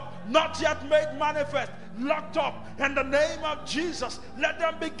locked up, not yet made manifest. Locked up in the name of Jesus. Let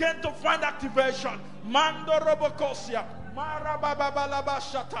them begin to find activation. Mando robokosia.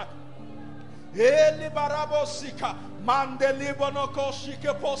 Marababalabashata. Eli barabosika.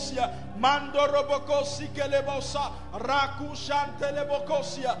 Mandelibonokoshike posia. Mando robokosike lebosa. Rakushante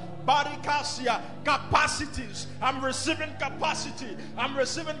lebokosia. Barikasia. Capacities. I'm receiving capacity. I'm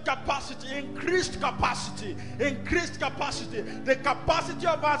receiving capacity. Increased capacity. Increased capacity. The capacity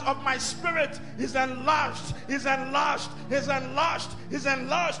of my spirit is enlarged. Is enlarged. Is enlarged. Is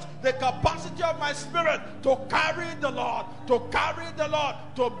enlarged. The capacity of my spirit to carry the Lord. To carry the Lord.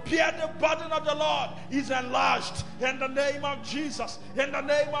 To bear the burden of the Lord is enlarged. In the name of Jesus. In the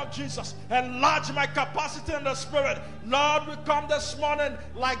name of Jesus. Enlarge my capacity in the spirit. Lord, we come this morning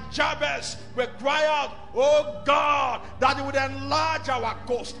like Jabez. We cry out, oh God, that you would enlarge our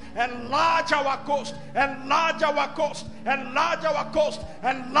coast. Enlarge our coast. Enlarge our coast. Enlarge our coast.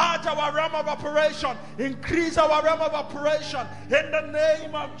 Enlarge our realm of operation. Increase our realm of operation. In the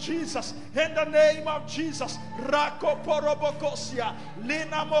name of Jesus. In the name of Jesus. Rakoporobokosia.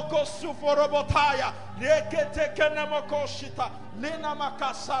 Lina mokosuforobotaya. Reketekenemokoshita. Lina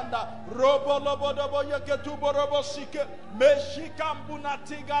makasanda. Robolobodobo yeketuborobosike.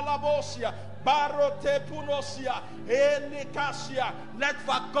 Meshikambunatiga labosia. Barote punosia. Elikasia. Let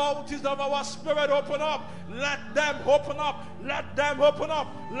faculties of our spirit open up. Let them open up. Let them open up.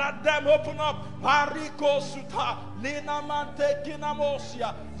 Let them open up. Pariko suta. Lina mante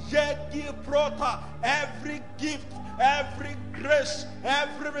kinamosia. Yegi prota. Every gift, every grace,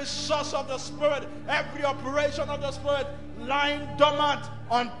 every resource of the Spirit, every operation of the Spirit, lying dormant,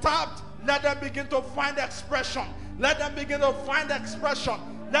 untapped, let them begin to find expression. Let them begin to find expression.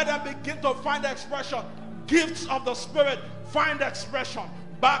 Let them begin to find expression. Gifts of the Spirit find expression.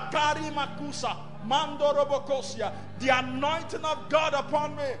 Bakari makusa, mando robokosia. The anointing of God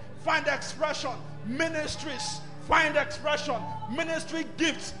upon me find expression. Ministries find expression. Ministry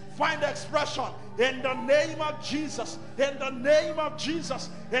gifts, find expression. In the name of Jesus. In the name of Jesus.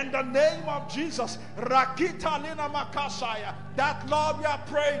 In the name of Jesus. Rakita Lina Makasaya. That, Lord, we are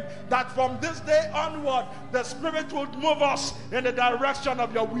praying that from this day onward, the Spirit will move us in the direction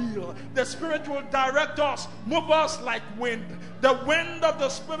of your will. The Spirit will direct us, move us like wind. The wind of the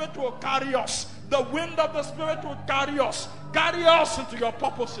Spirit will carry us. The wind of the Spirit will carry us. Carry us into your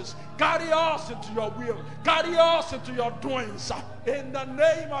purposes. Carry us into your will. Carry us into your doings. In the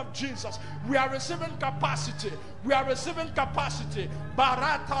name of Jesus, we are receiving capacity. We are receiving capacity.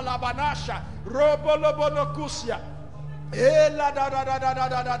 Barata labanasha, robolobonokusia, ela da da da da da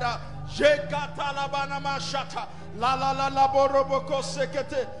da da da, jekata labana mashata, la la la la boroboko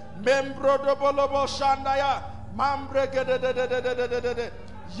sekete, membro do bolobo shandaya, mambre gede de de de de de de de,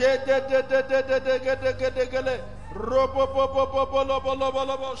 ye de de de de de de de de de de de. Robo bobo bobo lobo lobo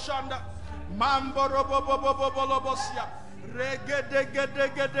lobo shanda, mambo robo bobo bobo lobo sia, rege de gede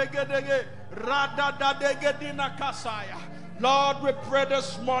gede gede ge, rada da de gedina kasaya. Lord, we pray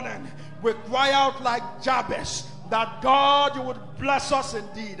this morning. We cry out like Jabez that God, you would bless us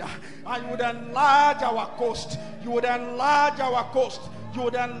indeed, and you would enlarge our coast. You would enlarge our coast. You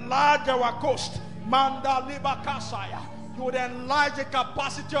would enlarge our coast. Manda liba kasaya. You would enlarge the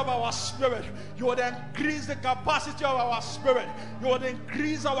capacity of our spirit. You would increase the capacity of our spirit. You would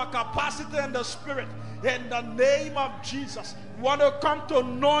increase our capacity in the spirit. In the name of Jesus. We want to come to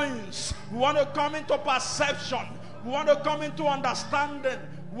knowings. We want to come into perception. We want to come into understanding.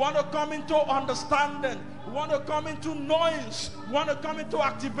 We want to come into understanding. We want to come into knowings. We want to come into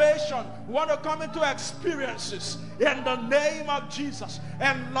activation. We want to come into experiences. In the name of Jesus.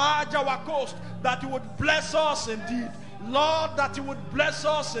 Enlarge our coast, that you would bless us indeed. Lord, that you would bless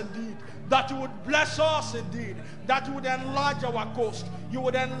us indeed. That you would bless us indeed. That you would enlarge our coast. You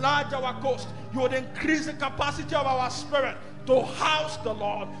would enlarge our coast. You would increase the capacity of our spirit to house the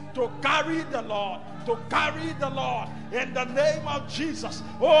Lord, to carry the Lord, to carry the Lord. In the name of Jesus.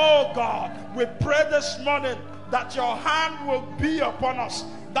 Oh God, we pray this morning that your hand will be upon us.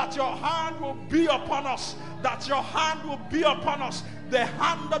 That your hand will be upon us. That your hand will be upon us. The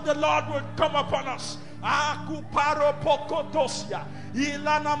hand of the Lord will come upon us. Akuparo pokotosia,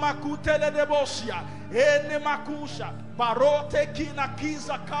 ilana makutele debosia, ene makusha, barote kina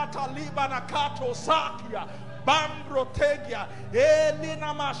kiza kata libana kato sakia, bambrotegia,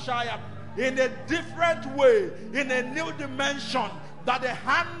 elina mashaya, in a different way, in a new dimension, that the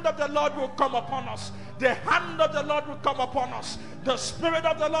hand of the Lord will come upon us. The hand of the Lord will come upon us. The Spirit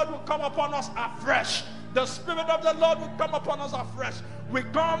of the Lord will come upon us afresh. The Spirit of the Lord will come upon us afresh. We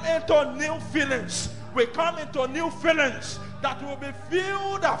come into new feelings. We come into new feelings that will be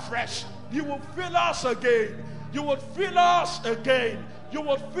filled afresh. You will fill us again. You will fill us again. You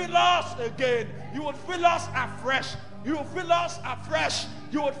will fill us again. You will fill us afresh. You will fill us afresh.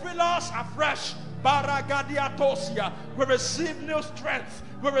 You will fill us afresh. Baragadiatosia. We receive new strength.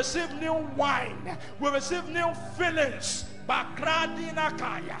 We receive new wine. We receive new feelings. Bakradina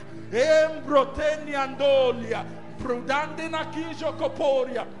kaya. Embroteniandolia. Prudandina kijo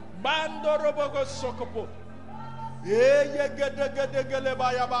koporia. Mando robogo sokopo. Eye gede gede gele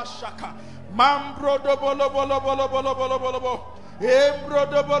baya bashaka. Mambro do bolo bolo bolo bolo bolo bolo bolo. Embro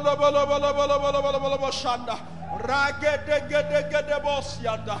do bolo bolo bolo bolo bolo bolo bolo bolo shanda. Ragede gede gede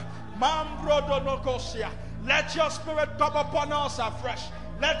bosianda. Mambro do nokosia. Let your spirit come upon us afresh.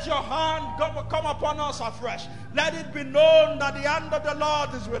 Let your hand come upon us afresh. Let it be known that the hand of the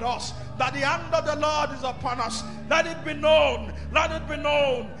Lord is with us. That the hand of the Lord is upon us. Let it be known. Let it be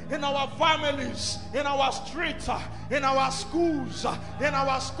known in our families, in our streets, in our schools, in our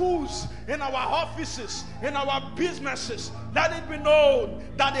offices, in our businesses. Let it be known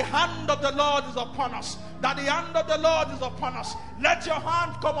that the hand of the Lord is upon us. That the hand of the Lord is upon us. Let your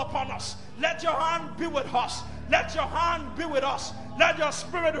hand come upon us. Let your hand be with us. Let your hand be with us. Let your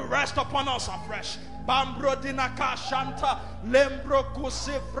spirit rest upon us afresh. Bambro dinaka shanta, lembro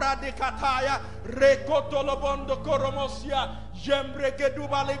kusifra de kataya, rekotolobondo koromosia, jembre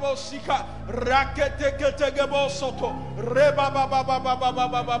kedubalibosika, rakete ketegebosoto, reba baba baba baba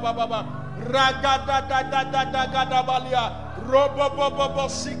baba baba, ragada da da da da gada balia, robo bobo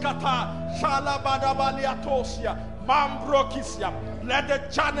sikata, shalabada balia tosia, mambro kisia. Let the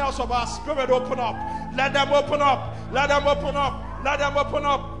channels of our spirit open up. Let them open up. Let them open up. Let them open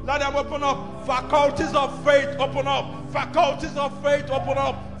up. Let them open up. Faculties of faith open up. Faculties of faith open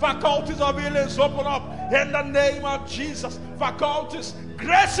up. Faculties of healings open up. In the name of Jesus. Faculties,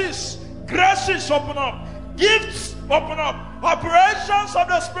 graces open up. Gifts open up. Operations of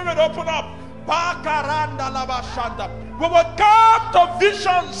the Spirit open up. We will come to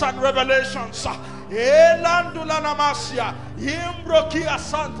visions and revelations. We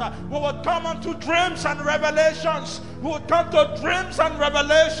will come unto dreams and revelations. We will come to dreams and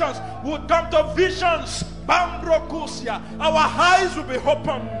revelations. We will come to visions. Our eyes will be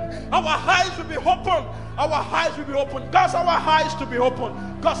open. Our eyes will be open. Our eyes will be open. Cause our eyes to be open.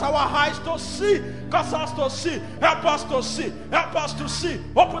 Cause our eyes to see. Cause us to see. Help us to see. Help us to see.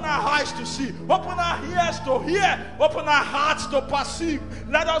 Open our eyes to see. Open our ears to hear. Open our hearts to perceive.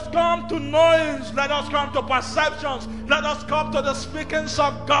 Let us come to knowings. Let us come to perceptions. Let us come to the speakings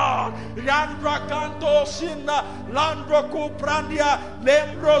of God. Let us come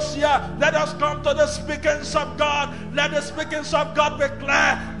to the speakings of God. Let the speakings of God be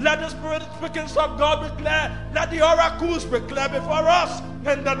clear. Let the spirit speakings of God be clear. Let the oracles be clear before us.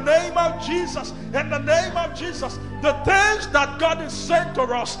 In the name of Jesus, in the name of Jesus, the things that God is saying to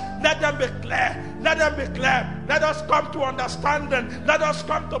us, let them be clear. Let them be clear. Let us come to understanding. Let us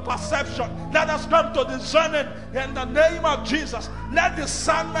come to perception. Let us come to discerning. In the name of Jesus, let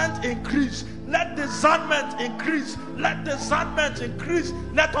discernment increase. Let discernment increase. Let discernment increase.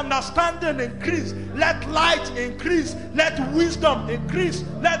 Let understanding increase. Let light increase. Let wisdom increase.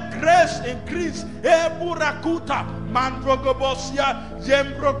 Let grace increase. Eburakuta mandrogobosia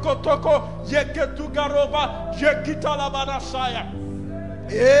yembrokotoko yeketugarova yekitalabadasaya.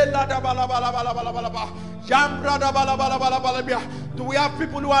 Do we have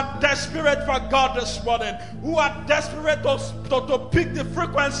people who are desperate for God this morning? Who are desperate to pick the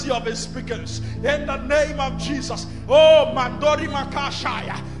frequency of His speakers? In the name of Jesus. Oh, Mandori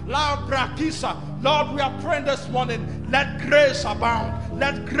Makashaya. Lord, we are praying this morning. Let grace abound.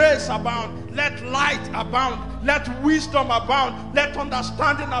 Let grace abound. Let light abound. Let wisdom abound. Let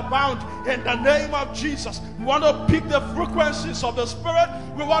understanding abound. In the name of Jesus. We want to pick the frequencies of the Spirit.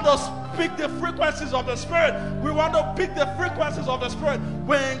 We want to pick the frequencies of the Spirit. We want to pick the frequencies of the Spirit.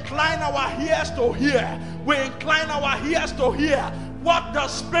 We incline our ears to hear. We incline our ears to hear what the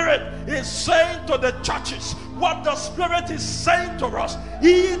Spirit is saying to the churches. What the Spirit is saying to us.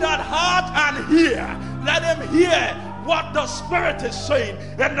 He that heard and hear, let him hear what the Spirit is saying.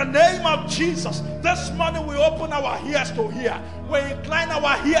 In the name of Jesus, this morning we open our ears to hear. We incline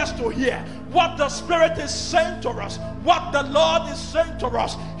our ears to hear what the Spirit is saying to us, what the Lord is saying to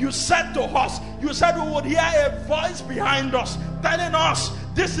us. You said to us, you said we would hear a voice behind us telling us,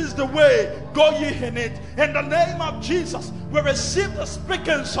 this is the way, go ye in it. In the name of Jesus, we receive the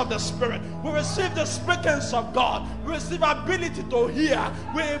speakings of the Spirit. We receive the speakings of God. We receive ability to hear.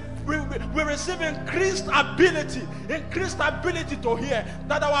 We receive increased ability to hear.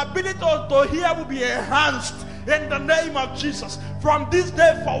 That our ability to hear will be enhanced in the name of Jesus. From this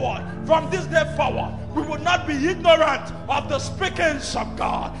day forward, we will not be ignorant of the speakings of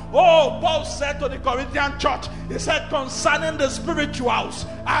God. Oh, Paul said to the Corinthian church, he said, concerning the spirituals,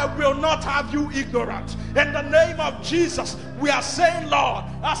 I will not have you ignorant. In the name of Jesus, we are saying, Lord,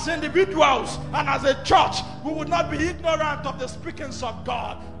 as individuals and as a church, we will not be ignorant of the speakings of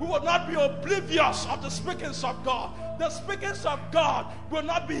God. We will not be oblivious of the speakings of God. The speakings of God will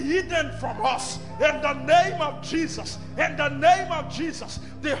not be hidden from us. In the name of Jesus, in the name of Jesus,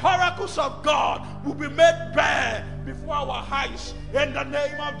 the oracles of God will be made bare before our eyes. In the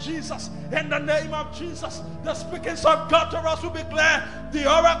name of Jesus, in the name of Jesus, the speakings of God to us will be clear. The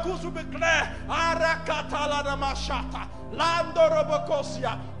oracles will be clear.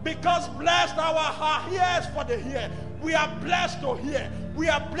 Because blessed our ears for the hear. We are blessed to hear. We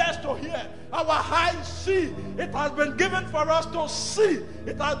are blessed to hear. Our eyes see. It has been given for us to see.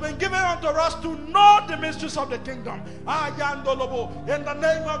 It has been given unto us to know the mysteries of the kingdom. In the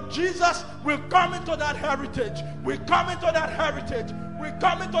name of Jesus, we come into that heritage. We come into that heritage. We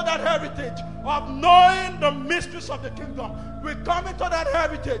come into that heritage of knowing the mysteries of the kingdom. We come into that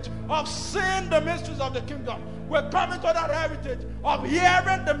heritage of seeing the mysteries of the kingdom. We come into that heritage of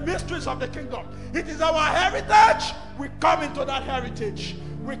hearing the mysteries of the kingdom. It is our heritage. We come into that heritage.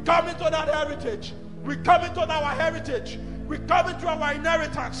 We come into that heritage. We come into our heritage. We come into our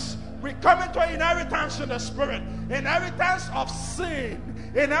inheritance. We come into inheritance in the Spirit. Inheritance of seeing.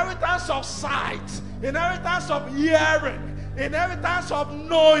 Inheritance of sight. Inheritance of hearing. Inheritance of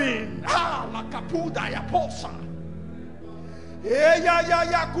knowing. La capuda ya posa.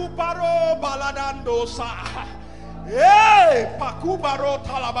 Ya kuparo baladando sa. Pakubaro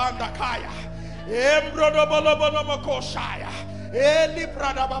talabanda kaya. Embrodo bolobono mokoshaya. Eli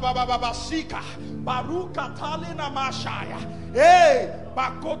prada baba sika. Baruka talina mashaya.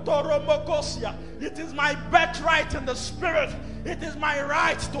 Bakotoro mokosia. It is my birthright in the Spirit. It is my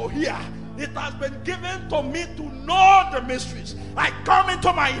right to hear. It has been given to me to know the mysteries. I come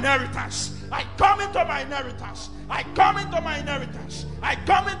into my inheritance. I come into my inheritance. I come into my inheritance. I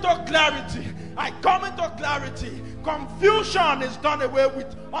come into clarity. I come into clarity. Confusion is done away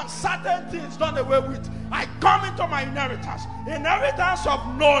with. Uncertainty is done away with. I come into my inheritance. Inheritance of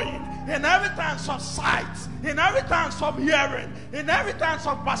knowing. Inheritance of sight. Inheritance of hearing. Inheritance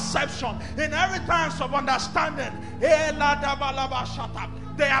of perception. Inheritance of understanding. They are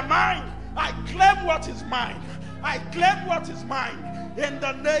mine. I claim what is mine. I claim what is mine. In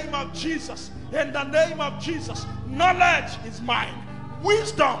the name of Jesus. In the name of Jesus. Knowledge is mine.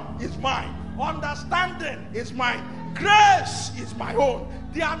 Wisdom is mine. Understanding is mine. Grace is my own.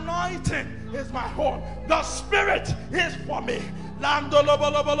 The anointing is my own. The Spirit is for me.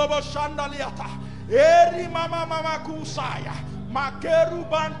 Landolobolobo shandaliata. Eri mama mama kusaya. Makeru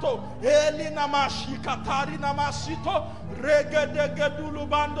banto. Eli namashi katari namasito. Regedegedulu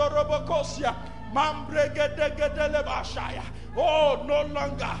bando robokosia. Mambregedegedele. Oh, no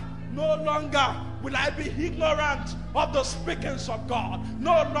longer will I be ignorant of the speakings of God.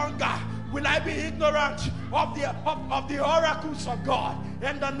 No longer will I be ignorant of the oracles of God.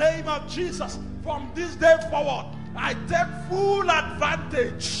 In the name of Jesus, from this day forward, I take full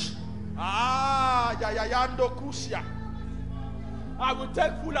advantage. I will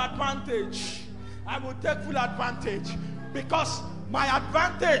take full advantage. I will take full advantage because my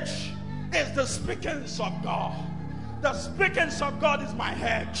advantage is the speakings of God. The speakings of God is my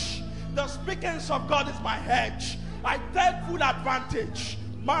hedge. The speakings of God is my hedge. I take full advantage.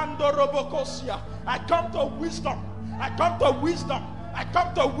 Mando robokosia. I come to wisdom. I come to wisdom. I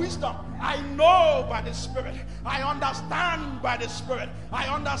come to wisdom. I know by the Spirit. I understand by the Spirit. I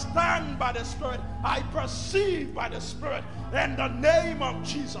understand by the Spirit. I perceive by the Spirit. In the name of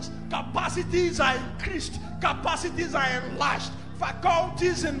Jesus. Capacities are increased. Capacities are enlarged.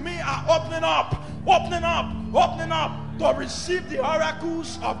 Faculties in me are opening up to receive the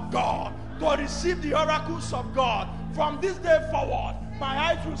oracles of God. To receive the oracles of God. From this day forward, my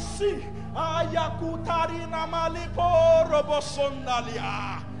eyes will see.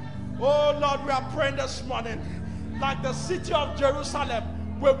 Oh Lord, we are praying this morning. Like the city of Jerusalem,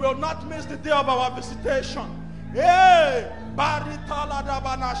 we will not miss the day of our visitation. Hey,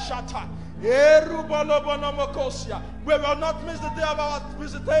 we will not miss the day of our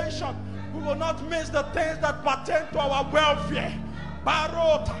visitation. We will not miss the things that pertain to our welfare.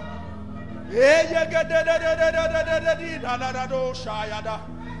 Barota.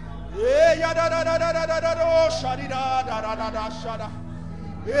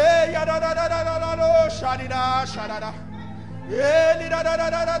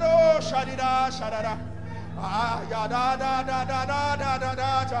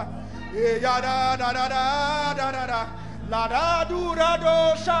 La da dura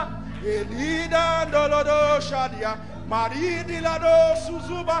dosha, elida dolodosha dia, maridi la do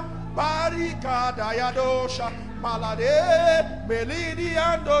suzuba, barika dayadosha, malade, melidi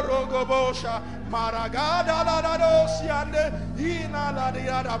andorogobosha, maragada la dosiande, ina la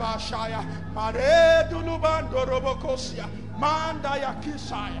dia da bashaya, mare dulubando robokosia, manda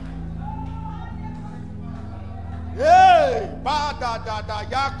yakisaya. Hey, bada da da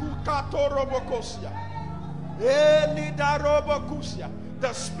yakukato robokosia.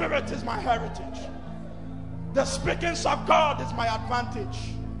 The Spirit is my heritage. The speakings of God is my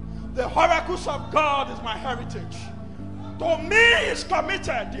advantage. The oracles of God is my heritage. To me is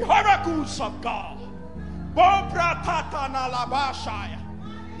committed the oracles of God.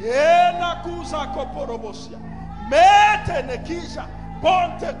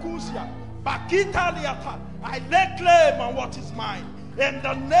 I lay claim on what is mine. In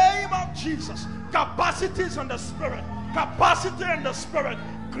the name of Jesus. Capacities in the Spirit. Capacity in the Spirit.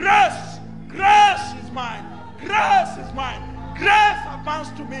 Grace. Grace is mine. Grace is mine. Grace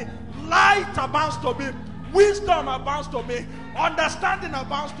abounds to me. Light abounds to me. Wisdom abounds to me. Understanding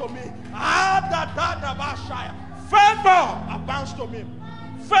abounds to me. Favor abounds to me.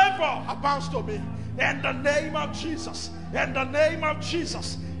 Favor abounds to me. In the name of Jesus. In the name of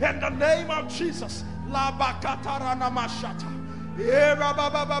Jesus. In the name of Jesus. La bakatara namashata.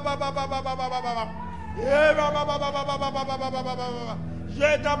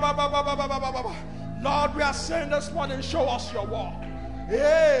 Lord, we are saying this morning, show us your word.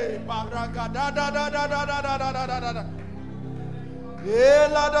 Hey,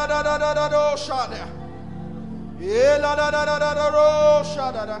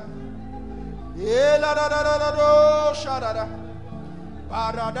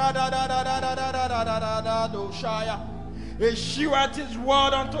 he sheweth his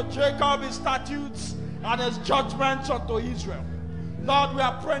word unto Jacob, his statutes and his judgments unto Israel. Lord, we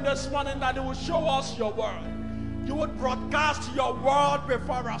are praying this morning that you will show us your word. You would broadcast your word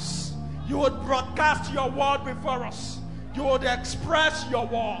before us. You would broadcast your word before us. You would express your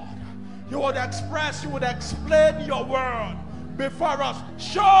word. You would express, you would explain your word before us.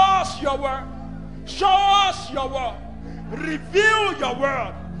 Show us your word. Show us your word. Reveal your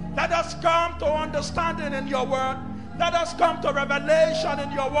word. Let us come to understanding in your word. Let us come to revelation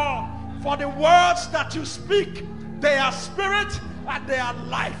in your word. For the words that you speak, they are spirit and they are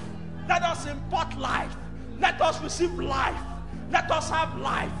life. Let us impart life. Let us receive life. Let us have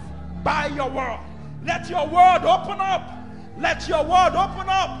life by your word. Let your word open up. Let your word open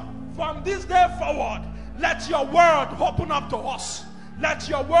up from this day forward. Let your word open up to us. Let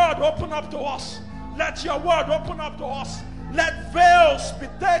your word open up to us. Let your word open up to us. Let veils be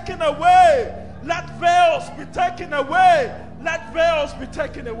taken away. Let veils be taken away. Let veils be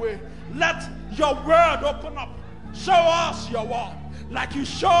taken away. Let your word open up. Show us your word. Like you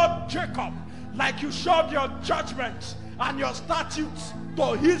showed Jacob. Like you showed your judgments and your statutes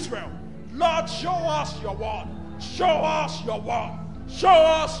to Israel. Lord, show us your word. Show us your word. Show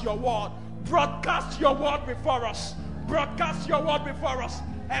us your word. Broadcast your word before us. Broadcast your word before us.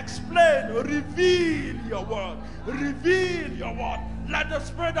 Explain, reveal your word. Reveal your word. Let the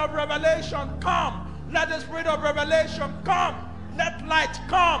spirit of revelation come. Let the spirit of revelation come. Let light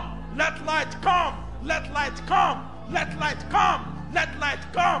come. Let light come. Let light come. Let light come. Let light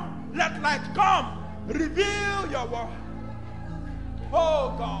come. Let light come. Reveal your word.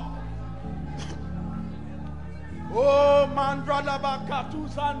 Oh God. Oh mandrala bakatu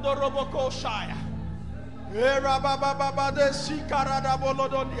zando roboko shaya. Era baba baba de sikarada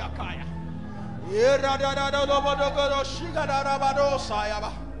bolodonia kaya. Era da da da lobodo godo shigada rabado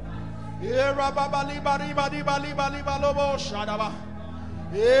sayaba. Era baba liba liba liba liba liba lobo shadaba.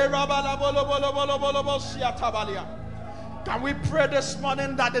 Era bala bolo bolo bolo bolo bolo siatabalia. Can we pray this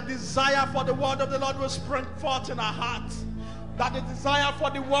morning that the desire for the word of the Lord will spring forth in our hearts? That the desire for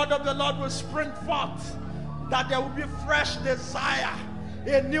the word of the Lord will spring forth. That there will be fresh desire,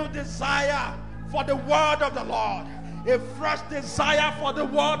 a new desire for the word of the Lord. A fresh desire for the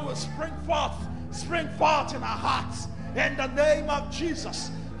word will spring forth in our hearts. In the name of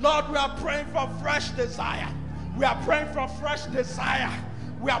Jesus. Lord, we are praying for fresh desire. We are praying for fresh desire.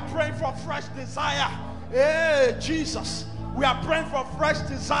 We are praying for fresh desire. Hey, Jesus. We are praying for fresh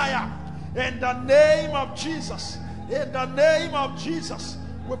desire. In the name of Jesus. In the name of Jesus.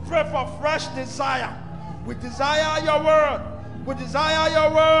 We pray for fresh desire. We desire your word. We desire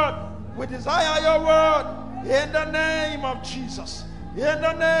your word. We desire your word. In the name of Jesus. In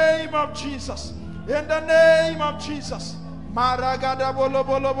the name of Jesus. In the name of Jesus. Maragada bolo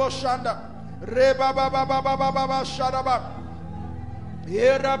bolo bo shanda. Reba baba baba baba shadaba.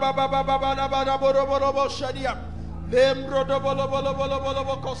 Era baba baba baba bolo bolo bo shadia. Lembro do bolo bolo bolo bolo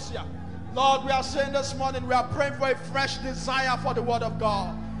bo kosia. Lord, we are saying this morning, we are praying for a fresh desire for the word of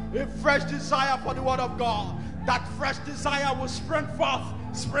God. A fresh desire for the word of God. That fresh desire will spring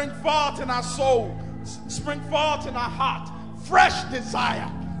forth in our soul, spring forth in our heart. Fresh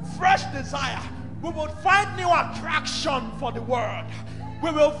desire, fresh desire. We will find new attraction for the word.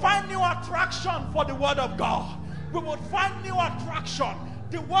 We will find new attraction for the word of God. We will find new attraction.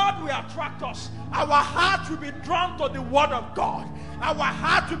 The word will attract us. Our heart will be drawn to the word of God. Our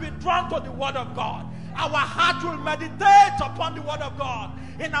heart will be drawn to the word of God. Our heart will meditate upon the word of God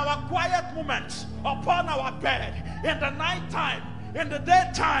in our quiet moments, upon our bed, in the night time, in the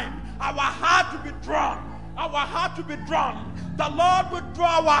daytime. Our heart will be drawn. Our heart will be drawn. The Lord will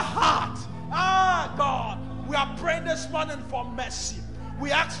draw our heart. Ah, God, we are praying this morning for mercy.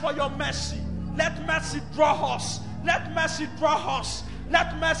 We ask for your mercy. Let mercy draw us. Let mercy draw us.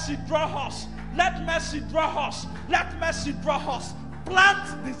 Let mercy draw us. Let mercy draw us. Let mercy draw us.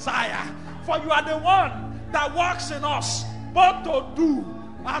 Plant desire. For you are the one that works in us, both to do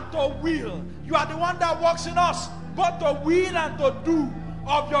and to will. You are the one that works in us, both to will and to do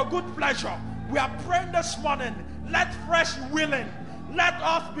of your good pleasure. We are praying this morning, let fresh willing, let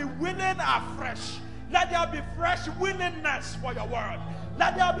us be willing afresh. Let there be fresh willingness for your word.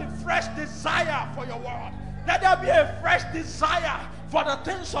 Let there be fresh desire for your word. Let there be a fresh desire for the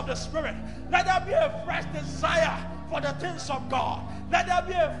things of the Spirit. Let there be a fresh desire for the things of God. Let there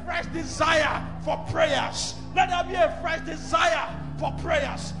be a fresh desire for prayers. Let there be a fresh desire for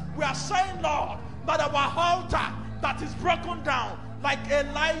prayers. We are saying, Lord, that our altar that is broken down like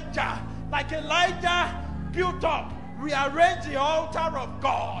Elijah built up, rearrange the altar of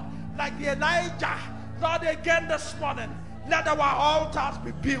God like the Elijah. Lord, again this morning, let our altars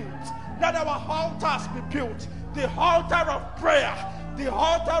be built. Let our altars be built. The altar of prayer, the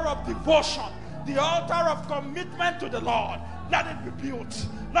altar of devotion, the altar of commitment to the Lord. Let it be built.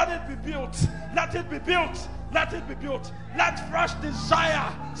 Let it be built. Let it be built. Let it be built. Let fresh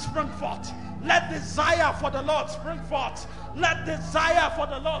desire spring forth. Let desire for the Lord spring forth. Let desire for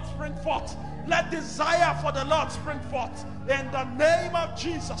the Lord spring forth. Let desire for the Lord spring forth. In the name of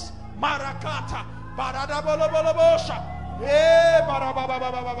Jesus. Marakata. Baradabolobosha. Eh,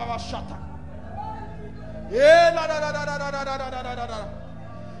 barabababababashata. Eh, la da da da da da da da da da da.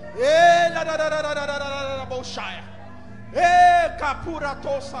 Eh, la da da da da da da da da boshaya. Eh, kapura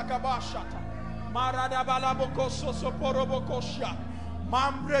tosa kabashata. Marada balaboko soso porobokosha.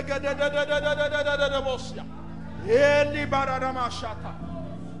 Mambrega da da da da da da da da da bosia. Eh, libarada mashata.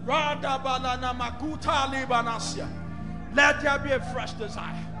 Rada balana makuta libanasia. Let there be a fresh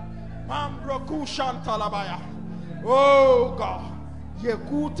desire. Mambroku shantalabaya. Oh God.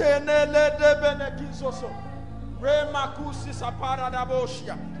 Yekute nele de benekisoso. Remakusi sapara da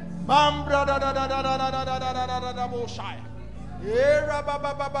boshia. Mambra da da da da da da da da da da da da boshaya. Era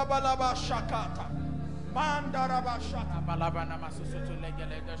baba baba balaba shakata. Mandara bashata. Balabana masusutu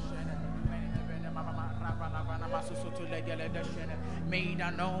legele de shene. Rabalabana masusutu legele de shene.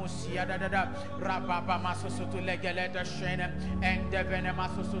 Meida no sia da da da. Rababa masusutu legele de shene. Endevene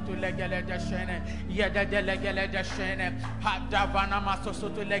masusutu legele de shene. Yeda de legele de shene. Hadavana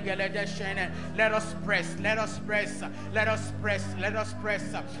masusutu legele de shene. Let us press, let us press, let us press, let us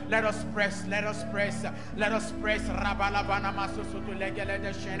press, let us press, let us press, let us press. Rabalabana masusutu legele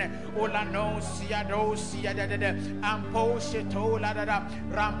de shene. Ola no sia do sia da da da. Ampo shito la da da.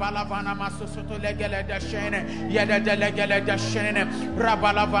 Rambalavana masusutu legele de shene. Yeda de legele de shene.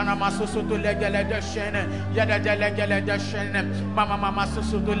 Rabalavana masusutu legele de shene. Yeda de legele de shene. Mama mama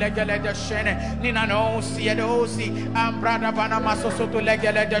susutu legele de shene. Nina no sia do si. Ambrada vana masusutu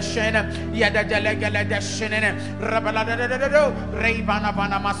legele de shene. Yeda de legele de shene. Rabala da da da da. Reivana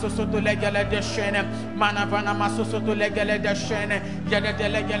vana masusutu legele de shene. Mana vana masusutu legele de shene. Yeda de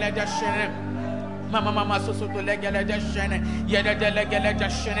legele de shene. Mama mama susutu legele de shene. Yeda de legele de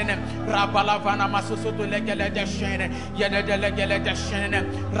shene. Rabalavana masusutu legele de shene. Yeda de legele de shene.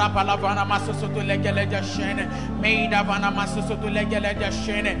 Rabalavana masusutu legele de shene. Meida vana masusutu legele de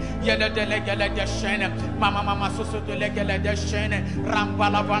shene. Yeda de legele de shene. Mama mama susutu legele de shene.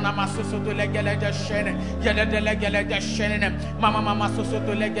 Rambalavana masusutu legele de shene. Yeda de legele de shene. Mama mama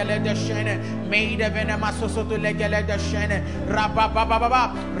susutu legele de shene. Meida vena masusutu legele de shene.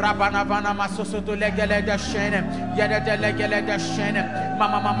 Rabababa. Rabana vana masusutu legele de shene. Yeda de legele de shene.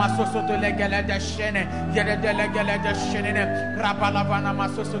 Mama mama susutu legele de shene. Yeda de legele de shene. Rabalavana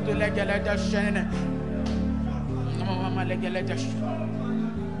masusutu legele de shene. Mama mama legele de shene.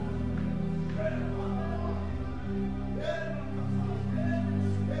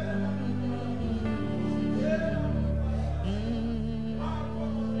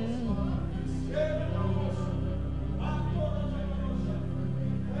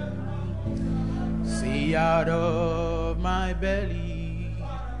 Out of my belly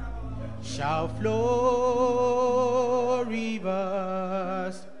shall flow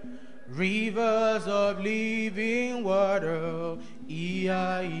rivers, rivers of living water.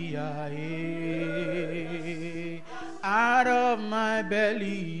 Out of my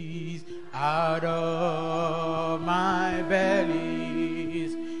bellies, out of my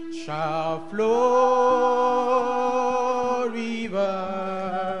bellies shall flow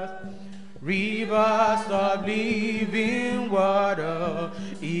rivers, rivers of living water.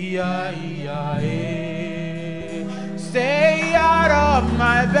 Stay out of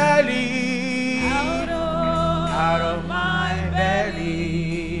my belly, out of my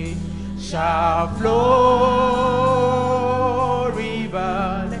belly shall flow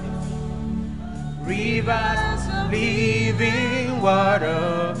rivers, rivers of living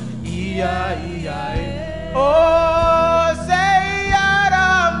water. Oh, say out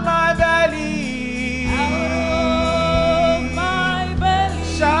of my belly,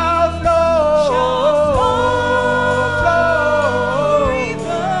 shall flow rivers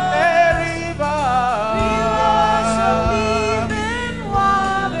of living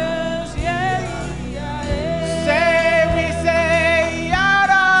waters. We say out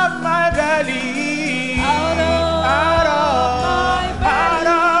of my belly, out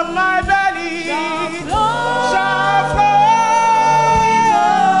of my belly shall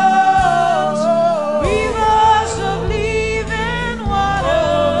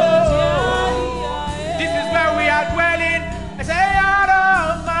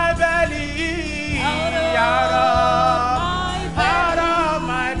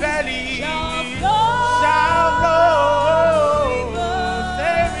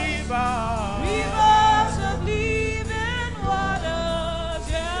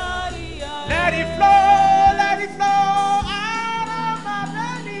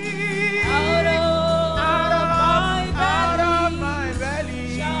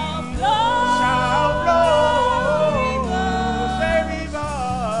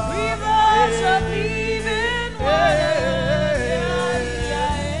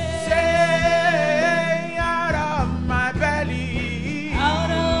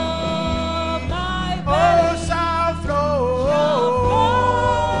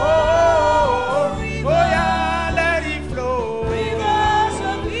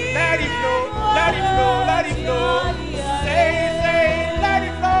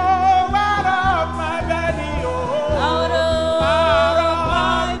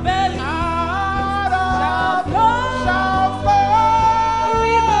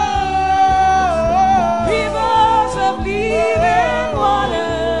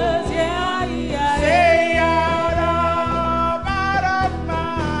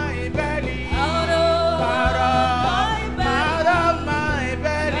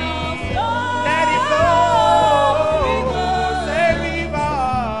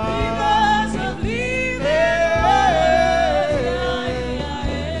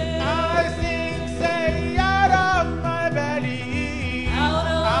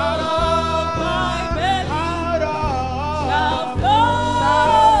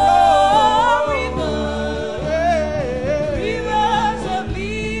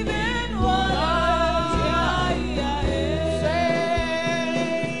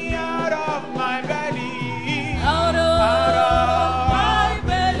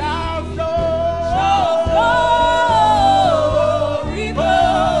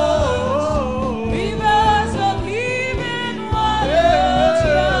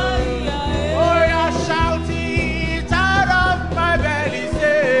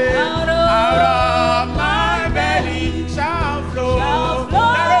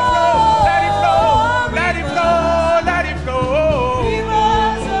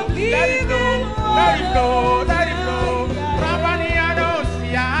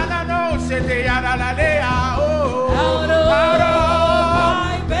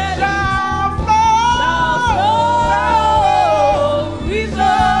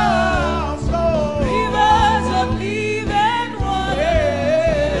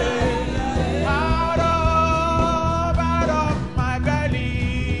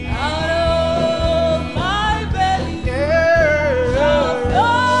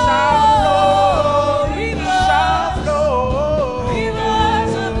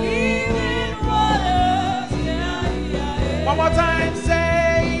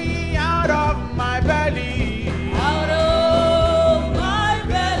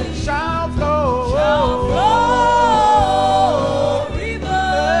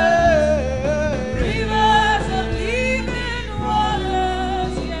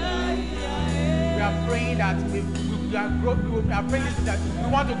that we are praying that we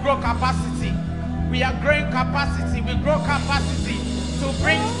want to grow capacity. We are growing capacity. We grow capacity to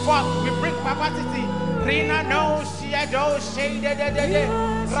bring forth. We bring capacity. Rina no siado shade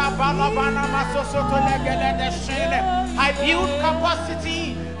Rabalabana masosoto legele shade. I build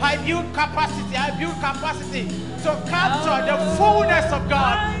capacity. I build capacity. I build capacity to capture the fullness of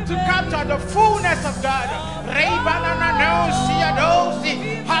God. To capture the fullness of God. Rebanana no siado si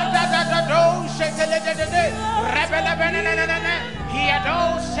hadada do shade rebele Hiado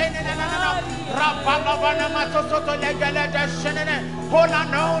senenana Rabalabana masosoto legele shenene Hola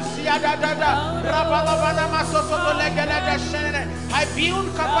no siada Rabalabana masosoto legele shenene. I build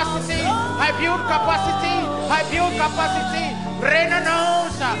capacity. I build capacity. I build capacity. Rena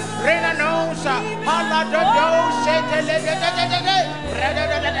nosa Hala do shete legele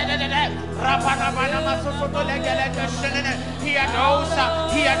Rabalabana masosoto legele shenene Hiadosa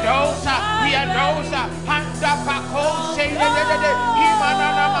Handa pako shete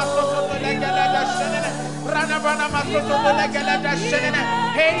Himanana masosoto legele shenene Ranabana masosoto legele shenene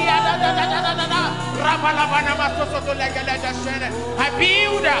Hey da Rabalabana masosoto legele shenene. I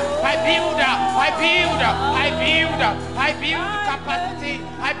build capacity.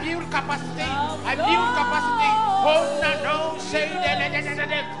 I build capacity. Oh no shade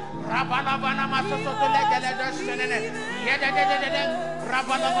Rabalabana masosoto legele shenene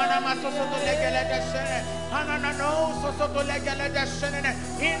Rabalabana masosoto legele shenene Hanana no sosoto legele shenene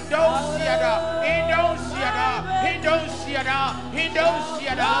Indosiada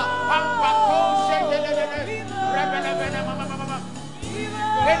Ampako shade Rebelebene mama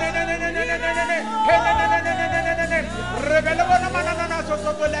Rebelebana manana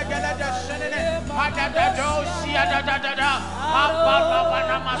sosoto legele shenene Hadada do siada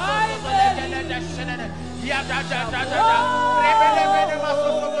Abalabana masosoto legele shenene Yada Rebelebene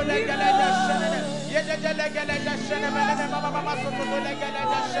masosoto legele shenene Yedegele shenene mama masosoto legele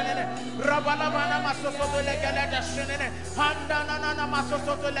shenene Rabalabana masosoto legele shenene Handana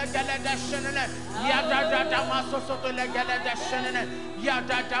masosoto legele shenene Yada masosoto legele shenene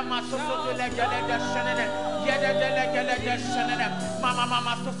Yada masosoto legele shenene Yedegele shenene mama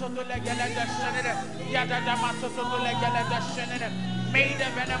masosoto legele shenene Yada masosoto legele shenene Made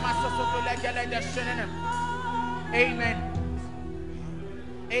masosoto legele shenene.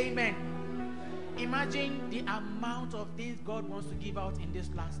 Amen. Imagine the amount of things God wants to give out in these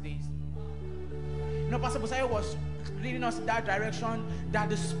last days. Pastor Bosaya was leading us in that direction, that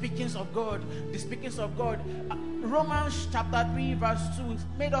the speakings of God, Romans chapter 3 verse 2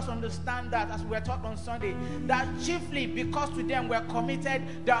 made us understand that, as we were taught on Sunday, that chiefly because to them were committed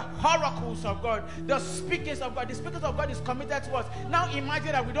the oracles of God, the speakings of God. The speakings of God is committed to us. Now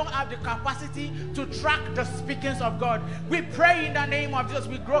imagine that we don't have the capacity to track the speakings of God. We pray in the name of Jesus,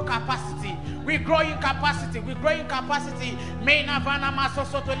 we grow capacity. We grow in capacity. We grow in capacity. We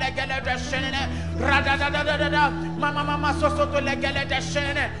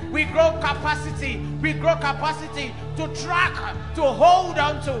grow capacity. We grow capacity to track, to hold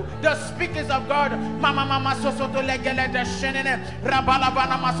on to the speakers of God.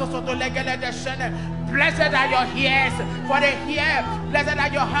 Blessed are your ears, for they hear. Blessed are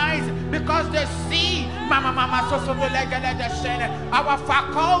your eyes, because they see. Our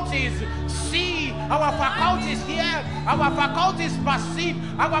faculties see, our faculties hear, our faculties perceive,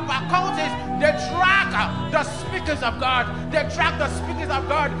 our faculties, they track the speakers of God. They track the speakers of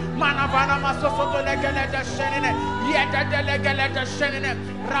God.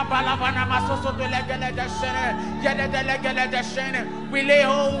 We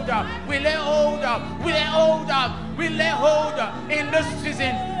lay hold in this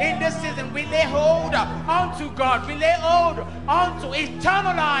season. We lay hold onto God. We lay hold onto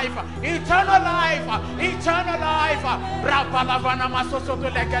eternal life. Eternal life.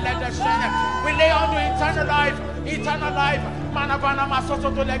 We lay on to eternal life.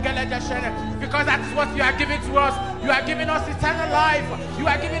 Because that is what you are giving to us. You are giving us eternal life. You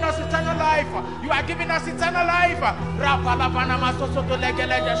are giving us eternal life. You are giving us eternal life.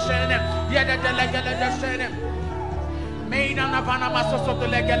 Meidana vana masosoto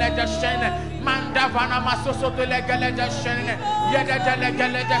legele de shene, manda vana masosoto legele de shene, yeda de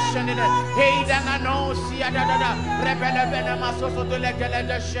legele de shene, heidana no siada da, rebele vena masosoto legele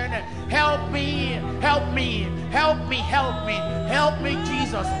de shene. Help me Help me, help me. Help me,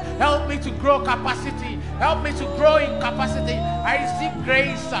 Jesus. Help me to grow capacity. Help me to grow in capacity. I receive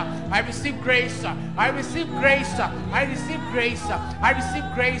grace. I receive grace. I receive grace. I receive grace. I receive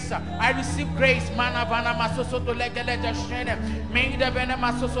grace. I receive grace. Manavana masoso to legele de shene. Made vene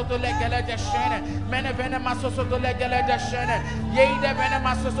masoso to legele de shene. Mene vene masoso to legele de shene. Yede vene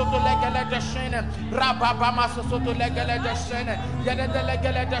masoso to legele de shene. Rababa masoso to legele de shene. Yede de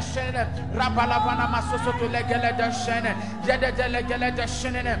legele de shene. Rabalavana masoso to legele de shene. Yede de legele de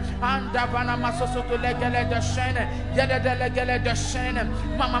shene. Andavana masoso to legele de shene. Yede de legele de shene.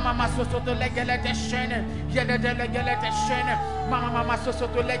 Mama masoso to legele de shene. Yede de legele de shene. Mama masoso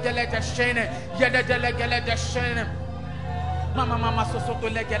to legele de shene. Yede de legele de shene. Mama masoso to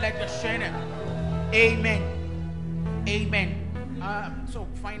legele de shene. Amen. Amen. So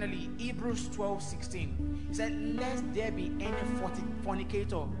finally, Hebrews 12:16. He said, lest there be any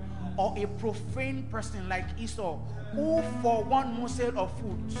fornicator or a profane person like Esau, who for one morsel of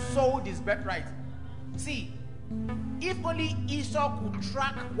food sold his birthright. See, if only Esau could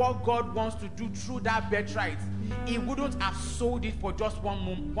track what God wants to do through that birthright, he wouldn't have sold it for just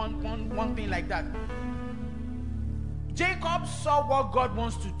one thing like that. Jacob saw what God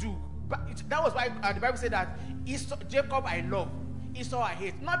wants to do. But that was why the Bible said that Jacob I love, Esau I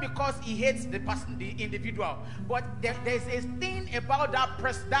hate. Not because he hates the person, the individual, but there's a thing about that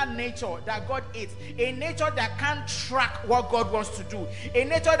person, that nature that God hates. A nature that can't track what God wants to do. A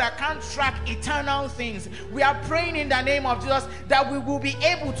nature that can't track eternal things. We are praying in the name of Jesus that we will be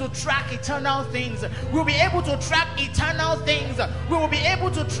able to track eternal things. We'll be able to track eternal things. We will be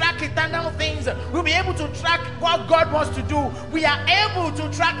able to track eternal things. We'll be able to track what God wants to do. We are able to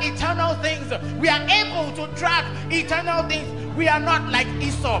track eternal things. We are able to track eternal things. We are not like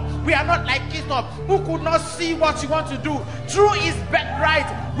Esau. We are not like Esau, who could not see what he wants to do through his birthright.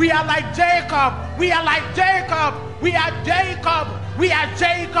 We are like Jacob. We are like Jacob. We are Jacob. We are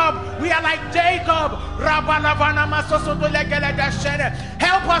Jacob. We are like Jacob.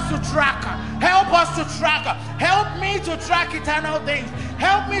 Help us to track. Help us to track. Help me to track eternal things.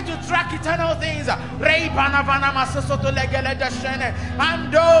 Help me to track eternal things. Reibana vana masoso to legele de shene.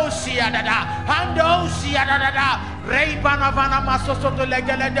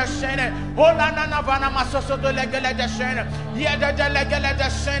 Olana na vana masoso to legele de shene. Yede de legele de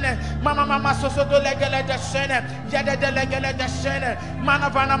shene. Mama masoso to legele de shene. Yede de legele de shene. Mana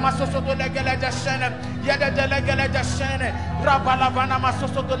vana masoso to legele de shene. Yede de legele de shene. Rabala vana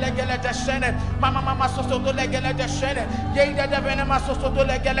masoso to legele de shene. Mama masoso to legele de shene. Yede de vene masoso to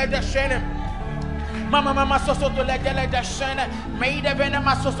legele de shene. Mama soso to legele de shene. Meide vene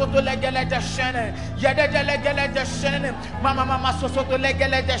masoso to legele de shene. Yede de legele de shene. Mama soso to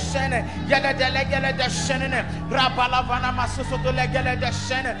legele de shene. Yede de legele de shene. Rabala vana masoso to legele de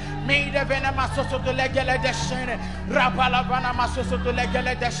shene. Meide vene masoso to legele de shene. Rabala vana masoso to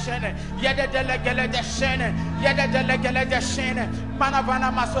legele de shene. Yede de legele de shene. Yede de legele de shene. Mana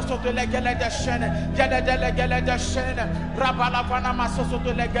vana masoso to legele de shene. Yede de legele de shene. Rabala vana masoso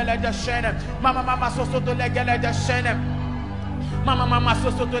to legele de shene. Mama soso to legele de shene. Mama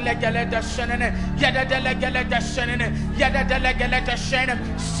soso to legele de shene. Yede de legele de shene. Yede de legele de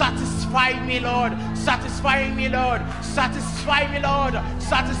shene. Satisfy me, Lord. Satisfy me, Lord. Satisfy me, Lord.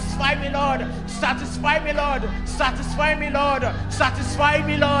 Satisfy me, Lord. Satisfy me, Lord. Satisfy me, Lord. Satisfy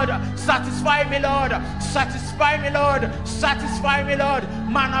me, Lord. Satisfy me, Lord. Satisfy me, Lord. Satisfy me, Lord.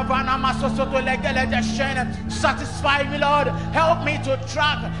 Manavana masoso to legele de shene. Satisfy me, Lord. Help me to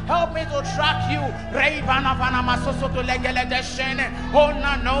track. Help me to track you. Reivana vana masoso to legele de shene.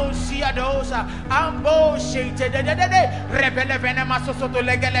 Ona no siadosa. Ambo shete de rebele vene masoso to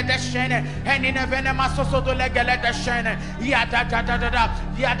legele de shene. Enine vene masoso to legele de shene. Yada da da da da.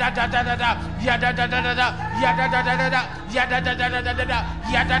 Yada da da da da. Yada da da da da. Yada da da da da. Yada da da da da.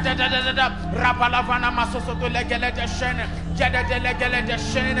 Yada da da da da. Rabalavana masoso to legele de shene. Yada de legele de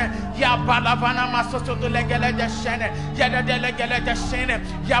shene. Ya balavana masoso to legele de shene. Yada de legele de shene.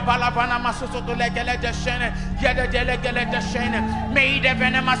 Ya balavana masoso to legele de shene. Yada de legele de shene. Meide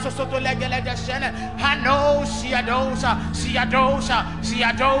vene masoso to legele de shene. Hano siadosa. Siadosa.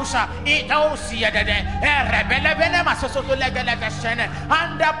 Siadosa. Ito siadede. Rebele vene masoso to legele de shene.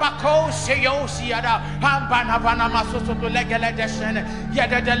 Anda bako siyo siada. Hambana vana masoso to legele de shene.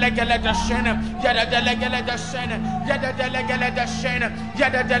 Yada de legele de shene. Yada de legele de shene. Yada de legele de shene.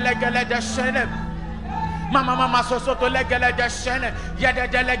 Yada de legele de shene. Mama soso to legele de shene. Yada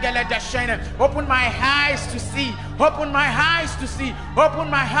de legele de shene. Open my eyes to see. Open my eyes to see. Open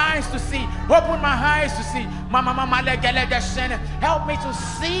my eyes to see. Open my eyes to see. Help me to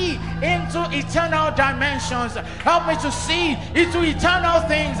see into eternal dimensions. Help me to see into eternal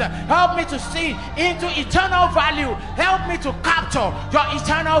things. Help me to see into eternal value. Help me to capture your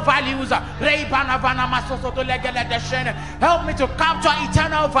eternal values. Help me to capture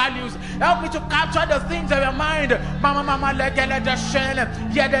eternal values. Help me to capture the things of your mind.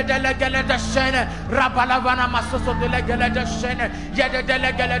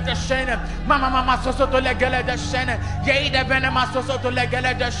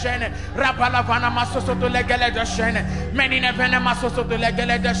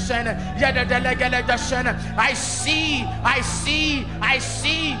 I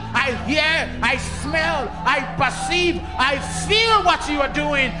see, I hear, I smell, I perceive, I feel what you are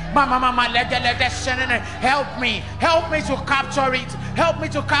doing. Help me to capture it. Help me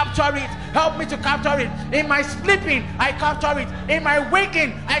to capture it. Help me to capture it. In my sleeping, I capture it. In my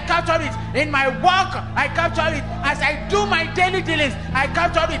waking, I capture it. In my walk, I capture it. As I do my daily dealings, I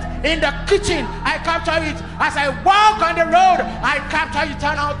capture it. In the kitchen, I capture it. As I walk on the road, I capture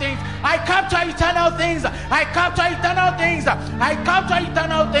eternal things. I capture eternal things. I capture eternal things. I capture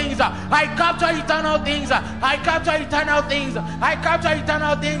eternal things. I capture eternal things. I capture eternal things. I capture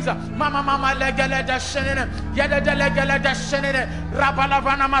eternal things. Mama legele da shenene. Yele de legele da shenene.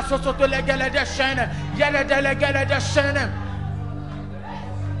 Rabalavana masoso to legele da shenene. Yele de legele da shenene.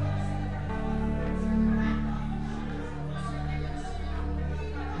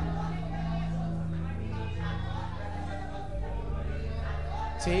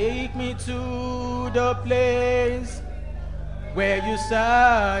 Take me to the place where you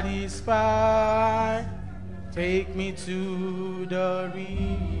satisfy. Take me to the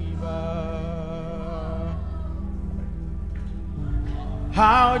river.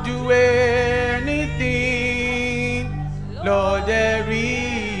 I'll do anything, Lord, there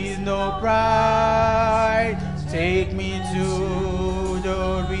is no pride. Take me to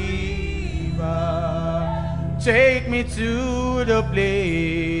the river. Take me to the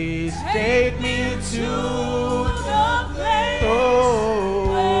place. Take me to the place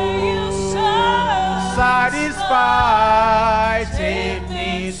where you satisfy. Take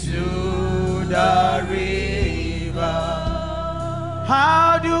me to the river.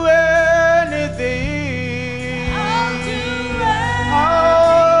 I'll do anything. Oh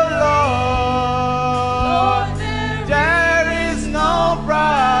Lord, there is no pride.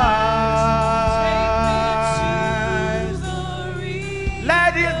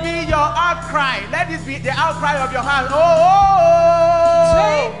 Let this be your outcry. Let this be the outcry of your heart.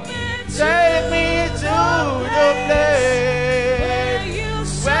 Take me to the place where you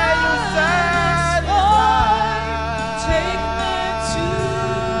satisfy. Take me to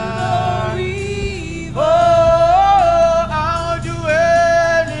the river. Oh, I'll do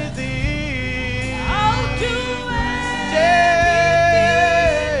anything. I'll do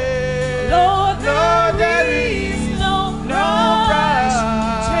anything. Lord, there is no price.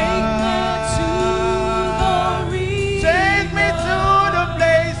 Take me to the river. Take me to the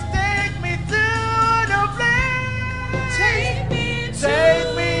place. Take me to the place. Take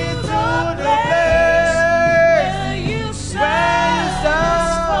me to the place where you satisfy.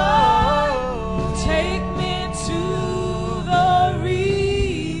 Take me to the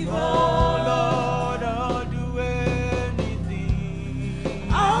river. Oh Lord, I'll do anything.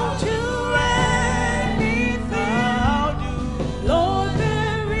 I'll do anything. Lord,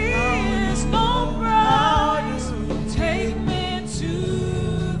 there is no price. Take me to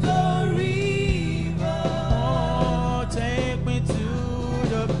the river. Oh, take me to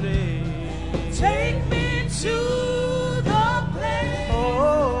the place. Take me to the place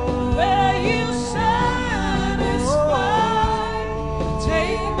where you satisfy.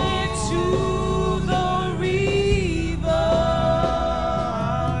 Take me to the river.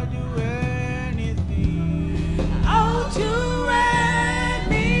 I'll do anything. I'll do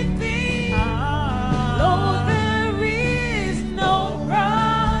anything. Lord, there is no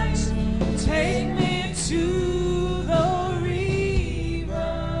price. Take me to the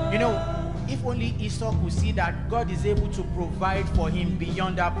river. You know, if only Esau could see that God is able to provide for him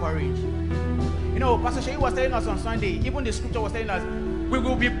beyond that porridge. You know, Pastor Shay was telling us on Sunday, even the scripture was telling us, we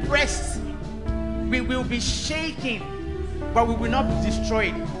will be pressed, we will be shaken, but we will not be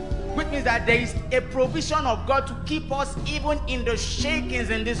destroyed. Which means that there is a provision of God to keep us even in the shakings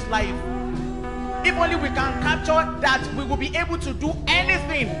in this life. If only we can capture that, we will be able to do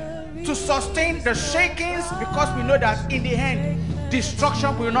anything to sustain the shakings, because we know that in the end,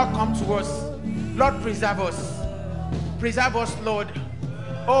 destruction will not come to us. Lord, preserve us. Preserve us, Lord.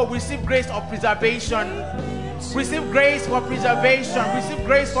 Oh, receive grace of preservation. Receive grace for preservation. Receive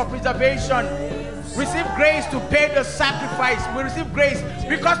grace for preservation. Receive grace to pay the sacrifice. We receive grace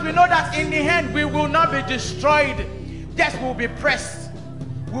because we know that in the end we will not be destroyed. Yes, we'll be pressed.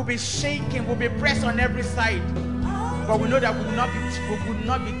 We'll be shaken. We'll be pressed on every side. But we know that we will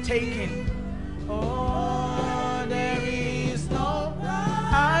not be taken. Oh, there is no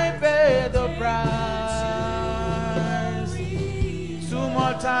price. I pay the price. 2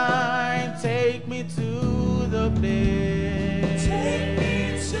 more time, take me to the place. Take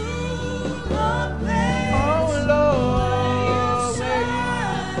me to the place. Oh Lord,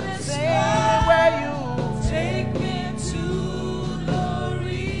 where you take me to the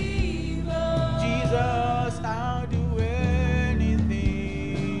river. Jesus, I'll do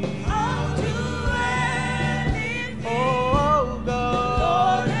anything. I'll do anything. Oh God,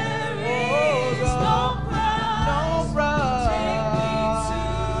 Lord, there is no price. no price. Take me to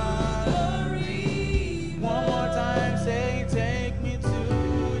the river. One more time, say, take me to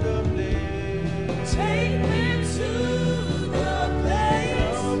the place. Take me to the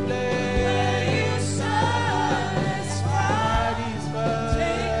place where you satisfy.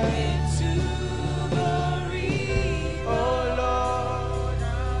 Take me to the river. Oh Lord,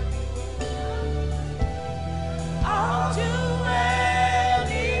 I'll do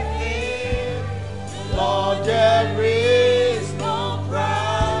anything. Lord, there is no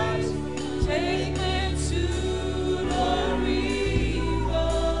price. Take me to the river.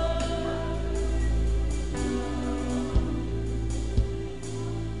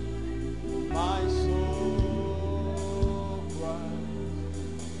 my soul cries.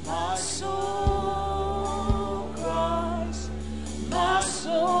 My soul cries. My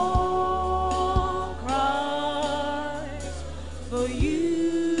soul cries for you.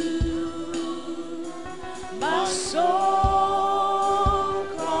 My soul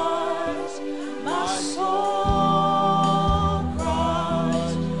cries. My soul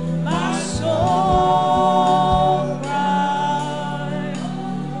cries. My soul cries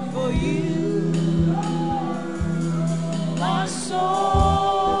for you.